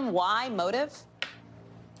sent them, why, motive?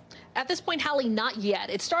 At this point, Hallie, not yet.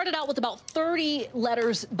 It started out with about 30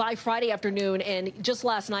 letters by Friday afternoon, and just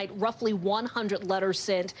last night, roughly 100 letters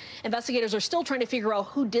sent. Investigators are still trying to figure out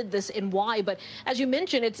who did this and why. But as you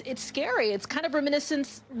mentioned, it's scary. It's kind of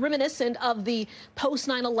reminiscent of the post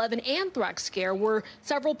 9/11 anthrax scare, where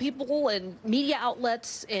several people and media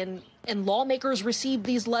outlets and lawmakers received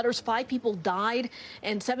these letters. 5 people died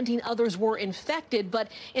and 17 others were infected. But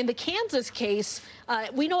in the Kansas case,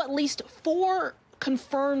 we know at least 4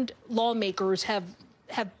 confirmed lawmakers have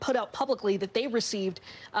put out publicly that they received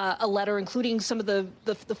a letter, including some of the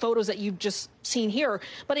photos that you've just seen here.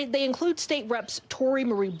 But they include state reps Tory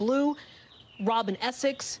Marie Blue, Robin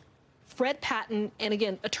Essex, Fred Patton, and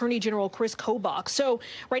again, Attorney General Chris Kobach. So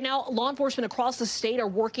right now, law enforcement across the state are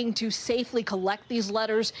working to safely collect these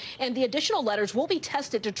letters, and the additional letters will be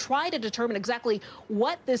tested to try to determine exactly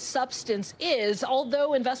what this substance is.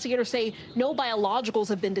 Although investigators say no biologicals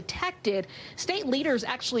have been detected, state leaders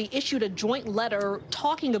actually issued a joint letter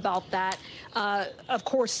talking about that. Of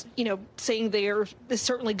course, saying there is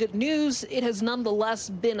certainly good news. It has nonetheless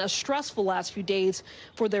been a stressful last few days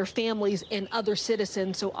for their families and other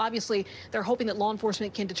citizens. So obviously, they're hoping that law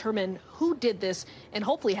enforcement can determine who did this and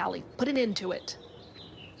hopefully, Hallie, put an end to it.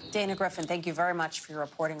 Dana Griffin, thank you very much for your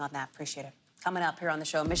reporting on that. Appreciate it. Coming up here on the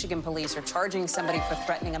show, Michigan police are charging somebody for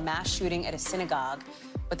threatening a mass shooting at a synagogue,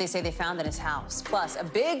 but they say they found in his house. Plus, a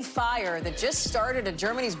big fire that just started at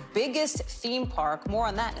Germany's biggest theme park. More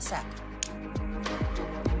on that in a sec.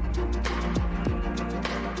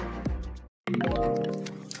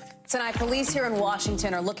 Tonight, police here in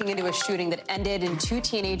Washington are looking into a shooting that ended in 2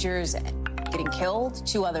 teenagers getting killed,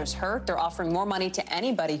 2 others hurt. They're offering more money to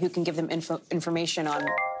anybody who can give them information on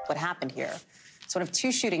what happened here. It's one of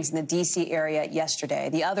 2 shootings in the D.C. area yesterday.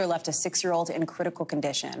 The other left a 6-year-old in critical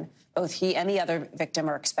condition. Both he and the other victim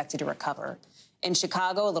are expected to recover. In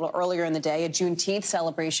Chicago, a little earlier in the day, a Juneteenth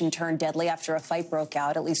celebration turned deadly after a fight broke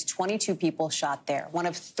out. At least 22 people shot there. One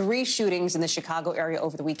of 3 shootings in the Chicago area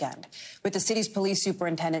over the weekend, with the city's police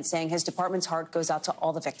superintendent saying his department's heart goes out to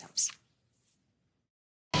all the victims.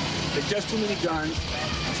 There's just too many guns,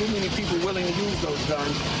 too many people willing to use those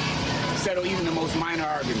guns to settle even the most minor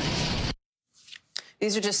arguments.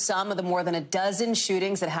 These are just some of the more than a dozen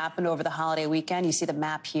shootings that happened over the holiday weekend. You see the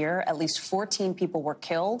map here. At least 14 people were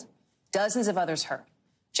killed. Dozens of others hurt.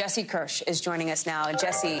 Jesse Kirsch is joining us now. And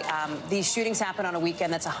Jesse, these shootings happen on a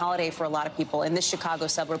weekend that's a holiday for a lot of people. In this Chicago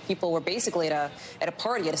suburb, people were basically at a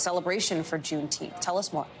party, at a celebration for Juneteenth. Tell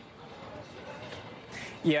us more.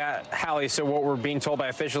 Yeah, Hallie, so what we're being told by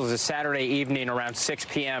officials is Saturday evening around 6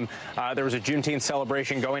 p.m., there was a Juneteenth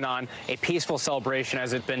celebration going on, a peaceful celebration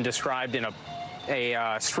as it's been described in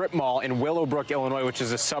a strip mall in Willowbrook, Illinois, which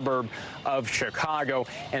is a suburb of Chicago.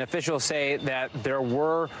 And officials say that there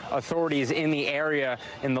were authorities in the area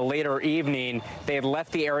in the later evening. They had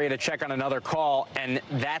left the area to check on another call, and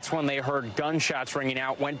that's when they heard gunshots ringing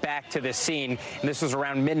out, went back to the scene. And this was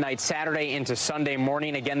around midnight Saturday into Sunday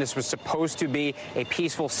morning. Again, this was supposed to be a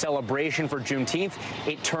peaceful celebration for Juneteenth.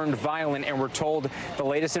 It turned violent, and we're told the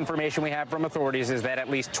latest information we have from authorities is that at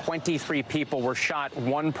least 23 people were shot.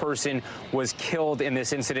 1 person was killed in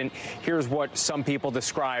this incident. Here's what some people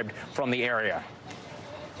described from the area.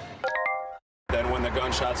 Then when the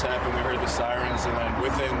gunshots happened, we heard the sirens, and then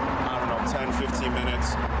within, 10, 15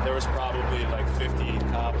 minutes, there was probably like 50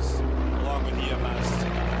 cops along with EMS.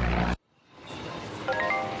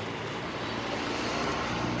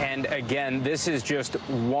 And again, this is just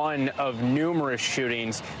one of numerous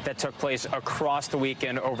shootings that took place across the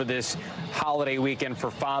weekend over this holiday weekend for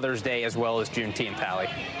Father's Day as well as Juneteenth, Hallie.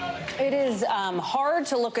 It is hard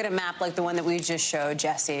to look at a map like the one that we just showed,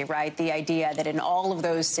 Jesse, right? The idea that in all of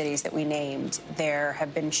those cities that we named, there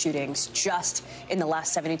have been shootings just in the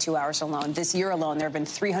last 72 hours alone. This year alone, there have been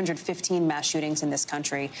 315 mass shootings in this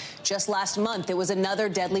country. Just last month, it was another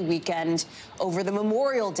deadly weekend over the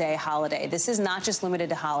Memorial Day holiday. This is not just limited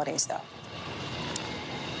to holidays, though.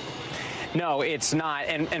 No, it's not.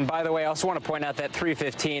 And by the way, I also want to point out that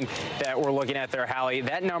 315 that we're looking at there, Hallie,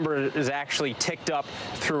 that number is actually ticked up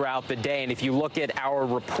throughout the day. And if you look at our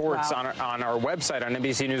reports on our website on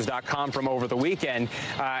NBCnews.com from over the weekend,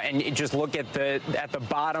 and you just look at the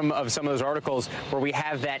bottom of some of those articles where we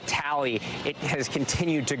have that tally, it has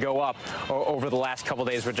continued to go up over the last couple of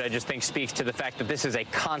days, which I just think speaks to the fact that this is a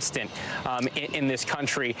constant in this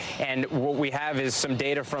country. And what we have is some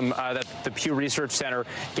data from that the Pew Research Center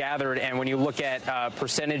gathered, and when you look at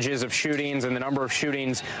percentages of shootings and the number of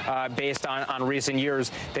shootings based on recent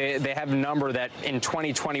years, they have a number that in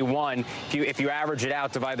 2021, if you average it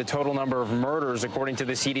out, divide the total number of murders according to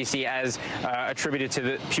the CDC as attributed to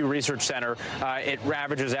the Pew Research Center, it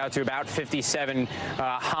averages out to about 57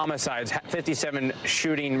 homicides, 57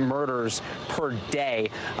 shooting murders per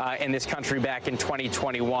day in this country back in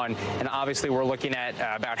 2021. And obviously we're looking at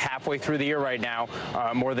about halfway through the year right now,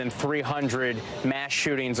 more than 300 mass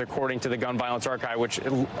shootings according to the Gun Violence Archive, which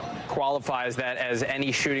qualifies that as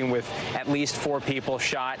any shooting with at least 4 people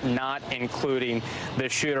shot, not including the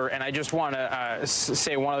shooter. And I just want to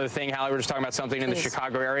say one other thing, Hallie, we're just talking about something in the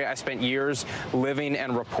Chicago area. I spent years living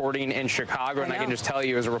and reporting in Chicago, and I can just tell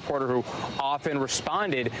you as a reporter who often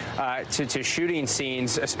responded to shooting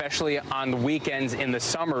scenes, especially on the weekends in the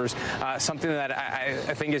summers, something that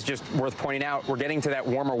I think is just worth pointing out. We're getting to that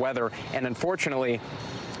warmer weather, and unfortunately,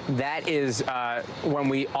 that is when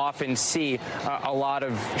we often see a lot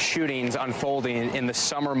of shootings unfolding in the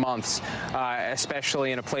summer months,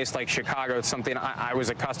 especially in a place like Chicago. It's something I was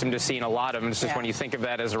accustomed to seeing a lot of. And it's just when you think of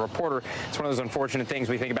that as a reporter, it's one of those unfortunate things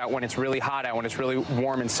we think about when it's really hot out, when it's really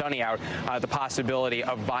warm and sunny out, the possibility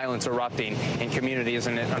of violence erupting in communities.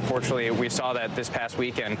 And unfortunately, we saw that this past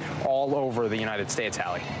weekend all over the United States,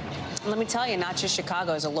 Hallie. Let me tell you, not just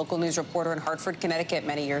Chicago. As a local news reporter in Hartford, Connecticut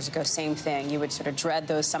many years ago, same thing. You would sort of dread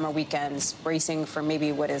those summer weekends, bracing for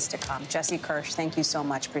maybe what is to come. Jesse Kirsch, thank you so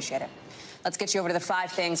much. Appreciate it. Let's get you over to the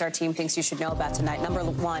 5 things our team thinks you should know about tonight. Number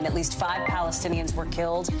 1, at least 5 Palestinians were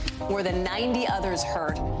killed, more than 90 others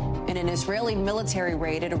hurt in an Israeli military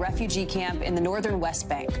raid at a refugee camp in the northern West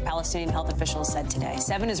Bank, Palestinian health officials said today.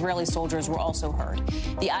 7 Israeli soldiers were also hurt.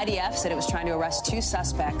 The IDF said it was trying to arrest 2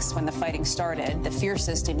 suspects when the fighting started, the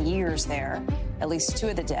fiercest in years there. At least 2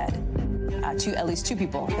 of the dead, at least 2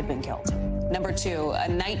 people had been killed. Number 2, a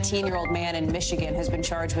 19-year-old man in Michigan has been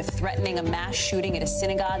charged with threatening a mass shooting at a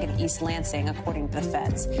synagogue in East Lansing, according to the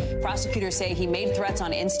feds. Prosecutors say he made threats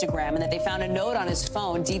on Instagram and that they found a note on his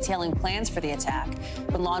phone detailing plans for the attack.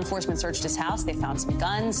 When law enforcement searched his house, they found some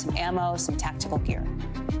guns, some ammo, some tactical gear.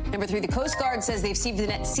 Number 3, the Coast Guard says they've seized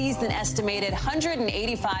an estimated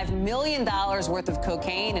 $185 million worth of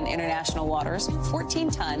cocaine in international waters.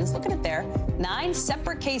 14 tons, look at it there, 9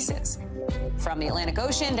 separate cases. From the Atlantic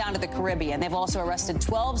Ocean down to the Caribbean. They've also arrested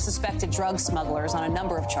 12 suspected drug smugglers on a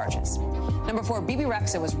number of charges. Number 4, Bibi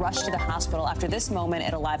Rexha was rushed to the hospital after this moment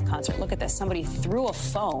at a live concert. Look at this. Somebody threw a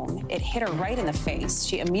phone. It hit her right in the face.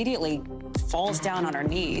 She immediately falls down on her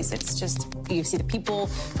knees. It's just, you see the people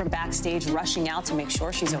from backstage rushing out to make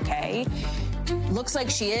sure she's okay. Looks like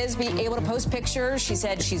she is being able to post pictures. She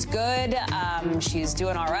said she's good. She's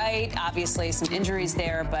doing all right. Obviously, some injuries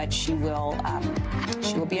there, but she will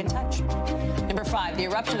be in touch. Number 5, the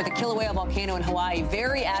eruption of the Kilauea volcano in Hawaii,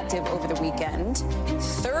 very active over the weekend.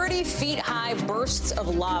 30 feet high bursts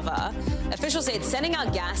of lava. Officials say it's sending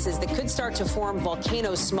out gases that could start to form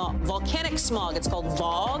volcanic smog. It's called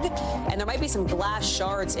VOG, and there might be some glass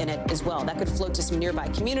shards in it as well. That could float to some nearby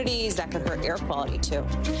communities. That could hurt air quality, too.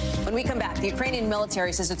 When we come back, the Ukrainian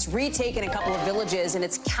military says it's retaken a couple of villages in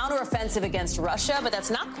its counteroffensive against Russia, but that's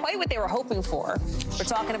not quite what they were hoping for. We're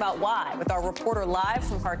talking about why with our reporter live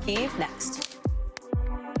from Kharkiv next.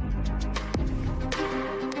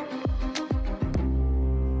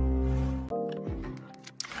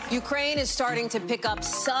 Ukraine is starting to pick up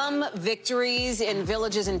some victories in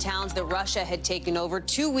villages and towns that Russia had taken over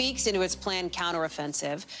 2 weeks into its planned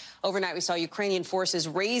counteroffensive. Overnight, we saw Ukrainian forces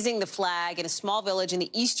raising the flag in a small village in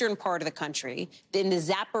the eastern part of the country, in the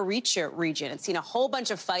Zaporizhzhia region. It's seen a whole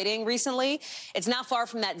bunch of fighting recently. It's not far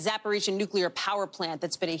from that Zaporizhzhia nuclear power plant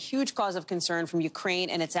that's been a huge cause of concern from Ukraine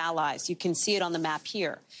and its allies. You can see it on the map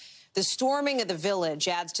here. The storming of the village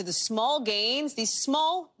adds to the small gains, these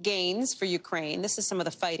small gains for Ukraine. This is some of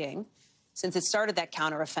the fighting since it started that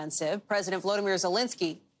counteroffensive. President Volodymyr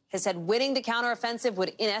Zelensky has said winning the counteroffensive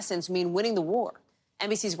would, in essence, mean winning the war.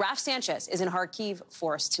 NBC's Raf Sanchez is in Kharkiv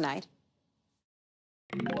for us tonight.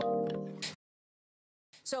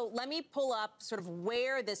 So let me pull up sort of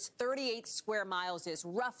where this 38 square miles is,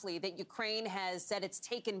 roughly, that Ukraine has said it's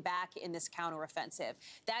taken back in this counteroffensive.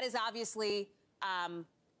 That is obviously...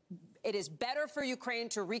 it is better for Ukraine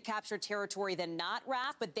to recapture territory than not,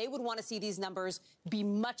 Raf, but they would want to see these numbers be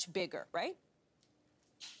much bigger, right?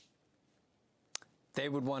 They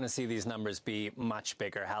would want to see these numbers be much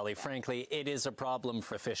bigger, Hallie. Frankly, it is a problem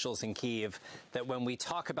for officials in Kyiv that when we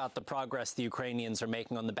talk about the progress the Ukrainians are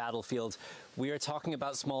making on the battlefield, we are talking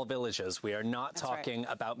about small villages. We are not talking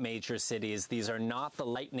about major cities. These are not the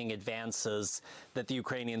lightning advances that the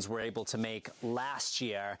Ukrainians were able to make last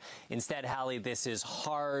year. Instead, Hallie, this is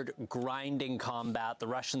hard, grinding combat. The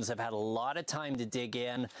Russians have had a lot of time to dig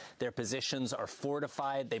in. Their positions are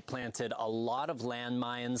fortified. They planted a lot of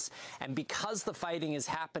landmines. And because the fighting is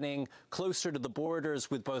happening closer to the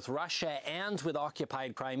borders with both Russia and with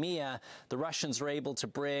occupied Crimea, the Russians are able to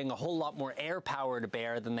bring a whole lot more air power to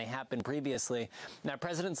bear than they have been previously. Now,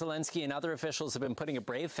 President Zelensky and other officials have been putting a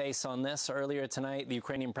brave face on this. Earlier tonight, the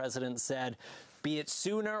Ukrainian president said, be it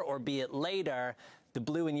sooner or be it later, the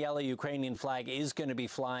blue and yellow Ukrainian flag is going to be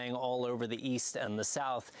flying all over the east and the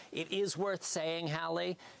south. It is worth saying,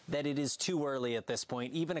 Hallie, that it is too early at this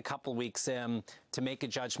point, even a couple weeks in, to make a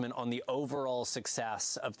judgment on the overall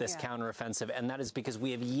success of this counteroffensive. And that is because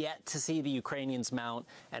we have yet to see the Ukrainians mount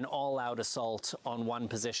an all-out assault on one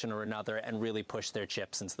position or another and really push their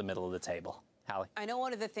chips into the middle of the table. Hallie. I know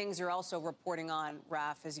one of the things you're also reporting on,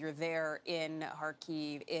 Raf, as you're there in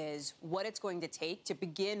Kharkiv, is what it's going to take to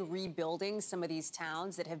begin rebuilding some of these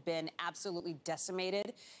towns that have been absolutely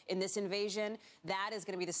decimated in this invasion. That is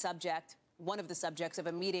going to be the subject, one of the subjects of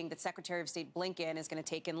a meeting that Secretary of State Blinken is going to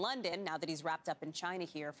take in London now that he's wrapped up in China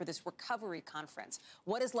here for this recovery conference.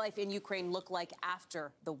 What does life in Ukraine look like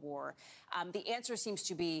after the war? The answer seems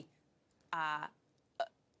to be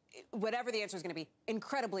whatever the answer is going to be,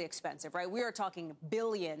 incredibly expensive, right? We are talking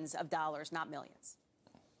billions of dollars, not millions.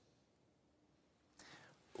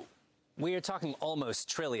 We are talking almost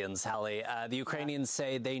trillions, Hallie. The Ukrainians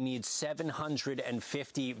say they need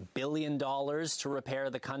 $750 billion to repair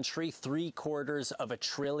the country,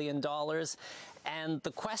 $750 billion. And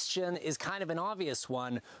the question is kind of an obvious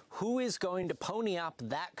one. Who is going to pony up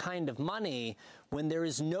that kind of money when there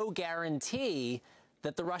is no guarantee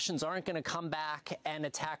that the Russians aren't going to come back and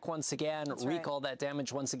attack once again, wreak all that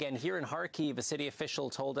damage once again? Here in Kharkiv, a city official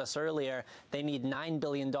told us earlier they need $9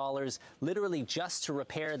 billion literally just to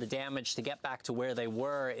repair the damage, to get back to where they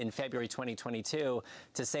were in February 2022,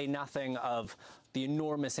 to say nothing of the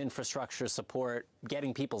enormous infrastructure support,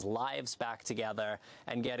 getting people's lives back together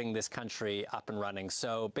and getting this country up and running.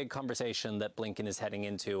 So big conversation that Blinken is heading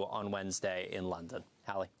into on Wednesday in London.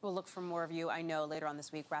 Hallie. We'll look for more of you, I know, later on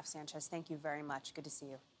this week. Raf Sanchez, thank you very much. Good to see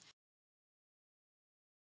you.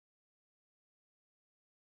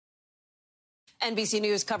 NBC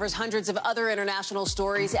News covers hundreds of other international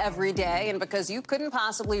stories every day, and because you couldn't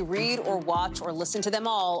possibly read or watch or listen to them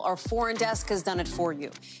all, our foreign desk has done it for you.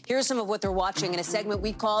 Here's some of what they're watching in a segment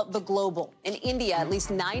we call The Global. In India, at least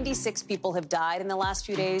 96 people have died in the last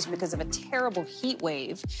few days because of a terrible heat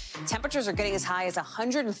wave. Temperatures are getting as high as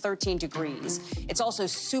 113 degrees. It's also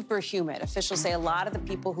super humid. Officials say a lot of the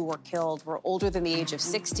people who were killed were older than the age of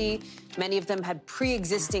 60. Many of them had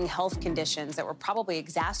pre-existing health conditions that were probably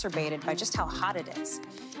exacerbated by just how hot it is.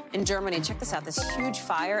 In Germany, check this out, this huge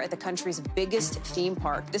fire at the country's biggest theme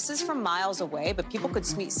park. This is from miles away, but people could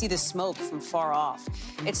see the smoke from far off.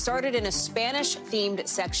 It started in a Spanish-themed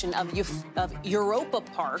section of Europa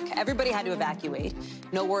Park. Everybody had to evacuate.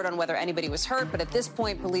 No word on whether anybody was hurt, but at this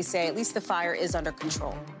point, police say at least the fire is under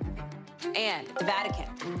control. And the Vatican.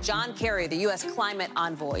 John Kerry, the U.S. climate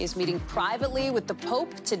envoy, is meeting privately with the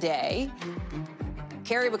Pope today.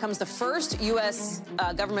 Kerry becomes the first U.S.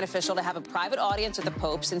 government official to have a private audience with the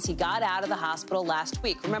Pope since he got out of the hospital last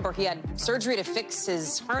week. Remember, he had surgery to fix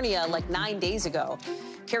his hernia like 9 days ago.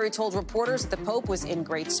 Kerry told reporters that the Pope was in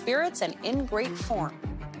great spirits and in great form.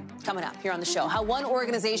 Coming up here on the show, how one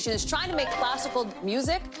organization is trying to make classical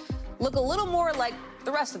music look a little more like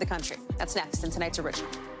the rest of the country. That's next in tonight's Original.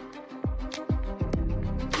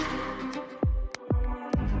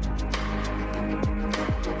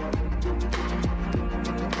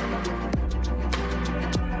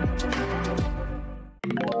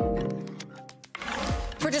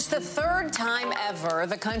 For just the third time ever,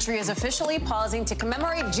 the country is officially pausing to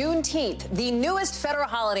commemorate Juneteenth, the newest federal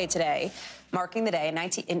holiday today, marking the day in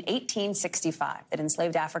 1865 that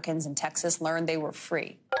enslaved Africans in Texas learned they were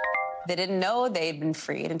free. They didn't know they'd been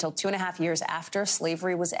freed until 2.5 years after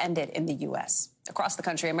slavery was ended in the U.S. Across the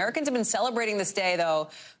country, Americans have been celebrating this day, though,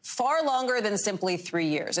 far longer than simply 3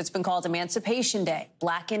 years. It's been called Emancipation Day,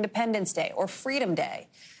 Black Independence Day, or Freedom Day.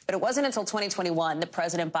 But it wasn't until 2021 that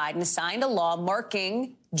President Biden signed a law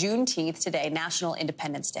marking Juneteenth today, National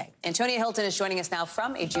Independence Day. Antonia Hilton is joining us now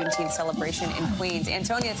from a Juneteenth celebration in Queens.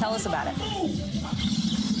 Antonia, tell us about it.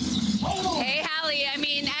 Hey, Hallie. I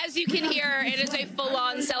mean, as you can hear, it is a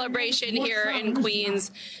full-on celebration here in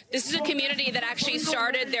Queens. This is a community that actually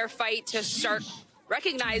started their fight to start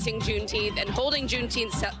recognizing Juneteenth and holding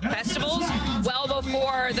Juneteenth festivals well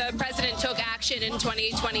before the president took action in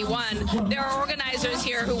 2021. There are organizers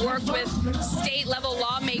here who worked with state-level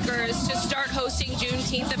lawmakers to start hosting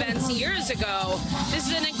Juneteenth events years ago. This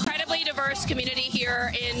is an incredibly diverse community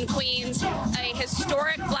here in Queens, a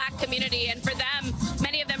historic Black community, and for them,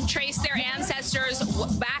 many of them trace their ancestors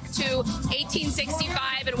back to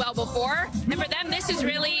 1865 and well before. And for them, this is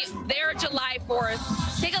really their July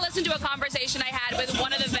 4th. Take a listen to a conversation I had with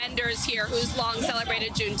one of the vendors here who's long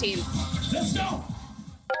celebrated Juneteenth. Let's go.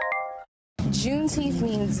 Juneteenth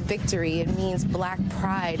means victory. It means Black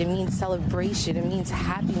pride. It means celebration. It means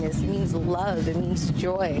happiness. It means love. It means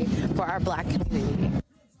joy for our Black community.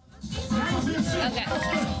 Okay.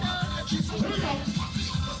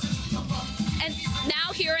 And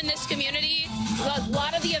now here in this community, a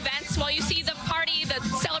lot of the events, while you see the party, the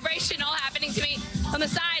celebration all happening to me on the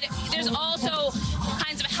side, there's also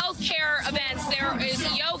kinds of healthcare events. There is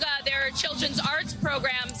yoga, there are children's arts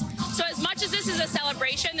programs. So as much as this is a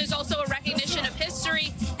celebration, there's also a recognition of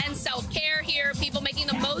history and self-care here, people making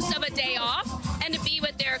the most of a day off.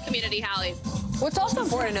 What's also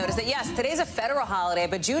important to note is that, yes, today's a federal holiday,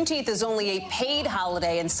 but Juneteenth is only a paid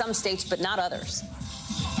holiday in some states, but not others.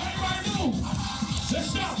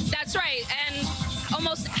 That's right. And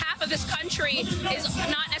almost half of this country is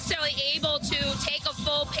not necessarily able to take a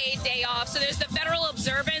full paid day off. So there's the federal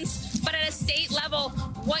observance, but at a state level,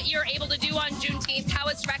 what you're able to do on Juneteenth, how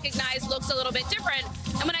it's recognized, looks a little bit different.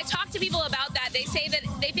 And when I talk to people about that, they say that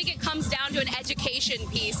they think it comes down to an education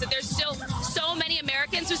piece, that there's still so many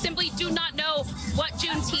Americans who simply do not know what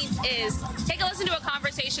Juneteenth is. Take a listen to a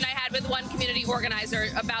conversation I had with one community organizer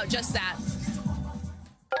about just that.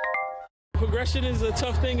 Progression is a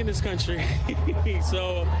tough thing in this country.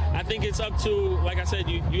 So I think it's up to, like I said,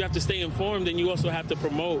 you have to stay informed, and you also have to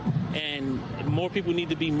promote, and more people need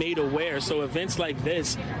to be made aware. So events like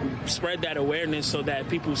this spread that awareness so that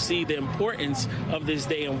people see the importance of this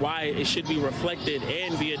day and why it should be reflected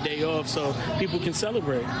and be a day off so people can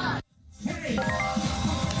celebrate.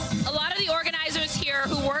 A lot of the organizers here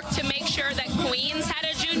who work to make sure that Queens had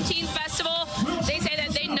a Juneteenth festival, they say that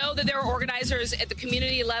they know that there are organizers at the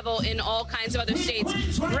community level in all kinds of other states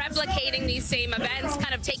replicating these same events,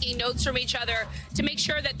 kind of taking notes from each other to make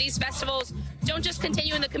sure that these festivals don't just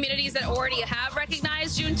continue in the communities that already have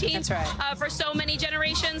recognized Juneteenth for so many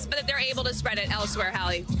generations, but that they're able to spread it elsewhere.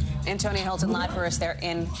 Hallie. Antonia Hilton live for us there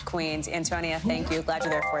in Queens. Antonia, thank you. Glad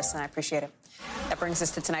you're there for us, and I appreciate it. That brings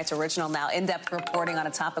us to tonight's original now. In-depth reporting on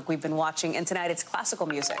a topic we've been watching. And tonight, it's classical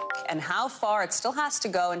music and how far it still has to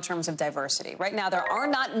go in terms of diversity. Right now, there are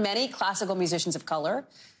not many classical musicians of color,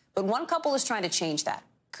 but one couple is trying to change that,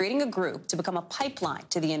 creating a group to become a pipeline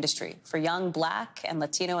to the industry for young Black and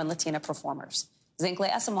Latino and Latina performers. Zincle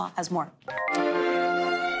Asamoah has more.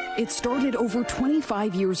 It started over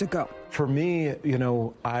 25 years ago. For me, you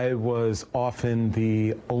know, I was often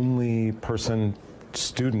the only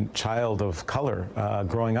child of color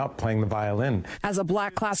growing up playing the violin. As a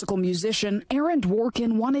Black classical musician, Aaron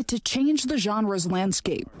Dworkin wanted to change the genre's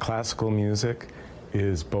landscape. Classical music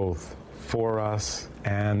is both for us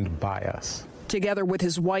and by us. Together with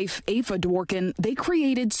his wife, Afa Dworkin, they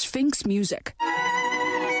created Sphinx Music,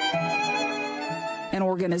 an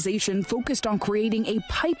organization focused on creating a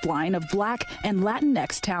pipeline of Black and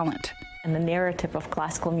Latinx talent. And the narrative of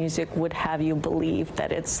classical music would have you believe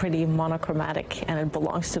that it's pretty monochromatic and it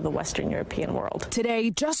belongs to the Western European world.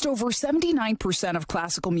 Today, just over 79% of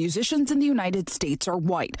classical musicians in the United States are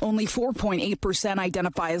white. Only 4.8%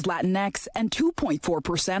 identify as Latinx and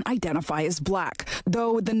 2.4% identify as Black.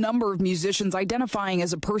 Though the number of musicians identifying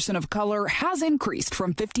as a person of color has increased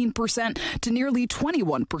from 15% to nearly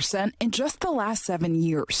 21% in just the last 7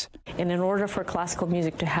 years. And in order for classical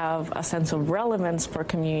music to have a sense of relevance for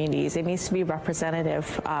communities, it needs to be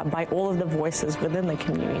representative by all of the voices within the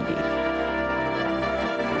community.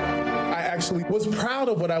 I actually was proud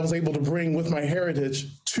of what I was able to bring with my heritage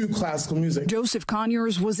to classical music. Joseph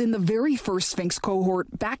Conyers was in the very first Sphinx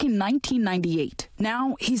cohort back in 1998.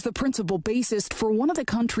 Now he's the principal bassist for one of the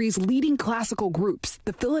country's leading classical groups,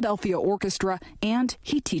 the Philadelphia Orchestra, and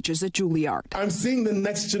he teaches at Juilliard. I'm seeing the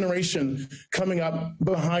next generation coming up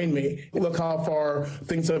behind me. Look how far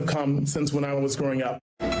things have come since when I was growing up.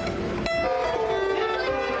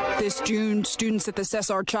 This June, students at the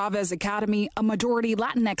Cesar Chavez Academy, a majority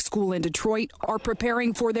Latinx school in Detroit, are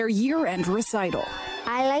preparing for their year-end recital.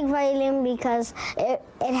 I like violin because it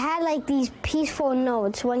had like these peaceful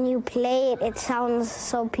notes. When you play it, it sounds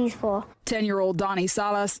so peaceful. 10-year-old Donnie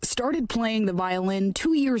Salas started playing the violin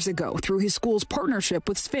 2 years ago through his school's partnership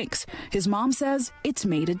with Sphinx. His mom says it's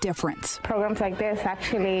made a difference. Programs like this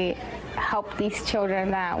actually help these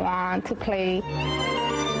children that want to play.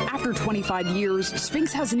 After 25 years,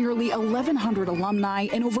 Sphinx has nearly 1,100 alumni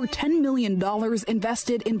and over $10 million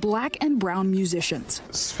invested in Black and brown musicians.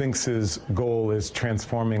 Sphinx's goal is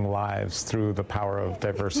transforming lives through the power of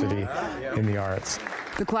diversity in the arts.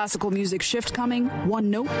 The classical music shift coming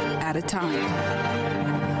one note at a time.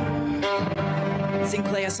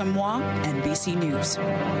 Zincle Asamoah, NBC News.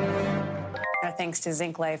 Our thanks to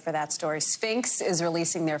Zincle for that story. Sphinx is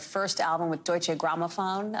releasing their first album with Deutsche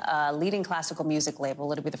Grammophon, a leading classical music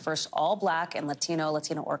label. It'll be the first all-Black and Latino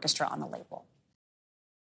orchestra on the label.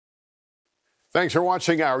 Thanks for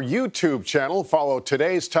watching our YouTube channel. Follow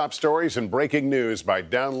today's top stories and breaking news by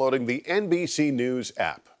downloading the NBC News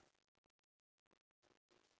app.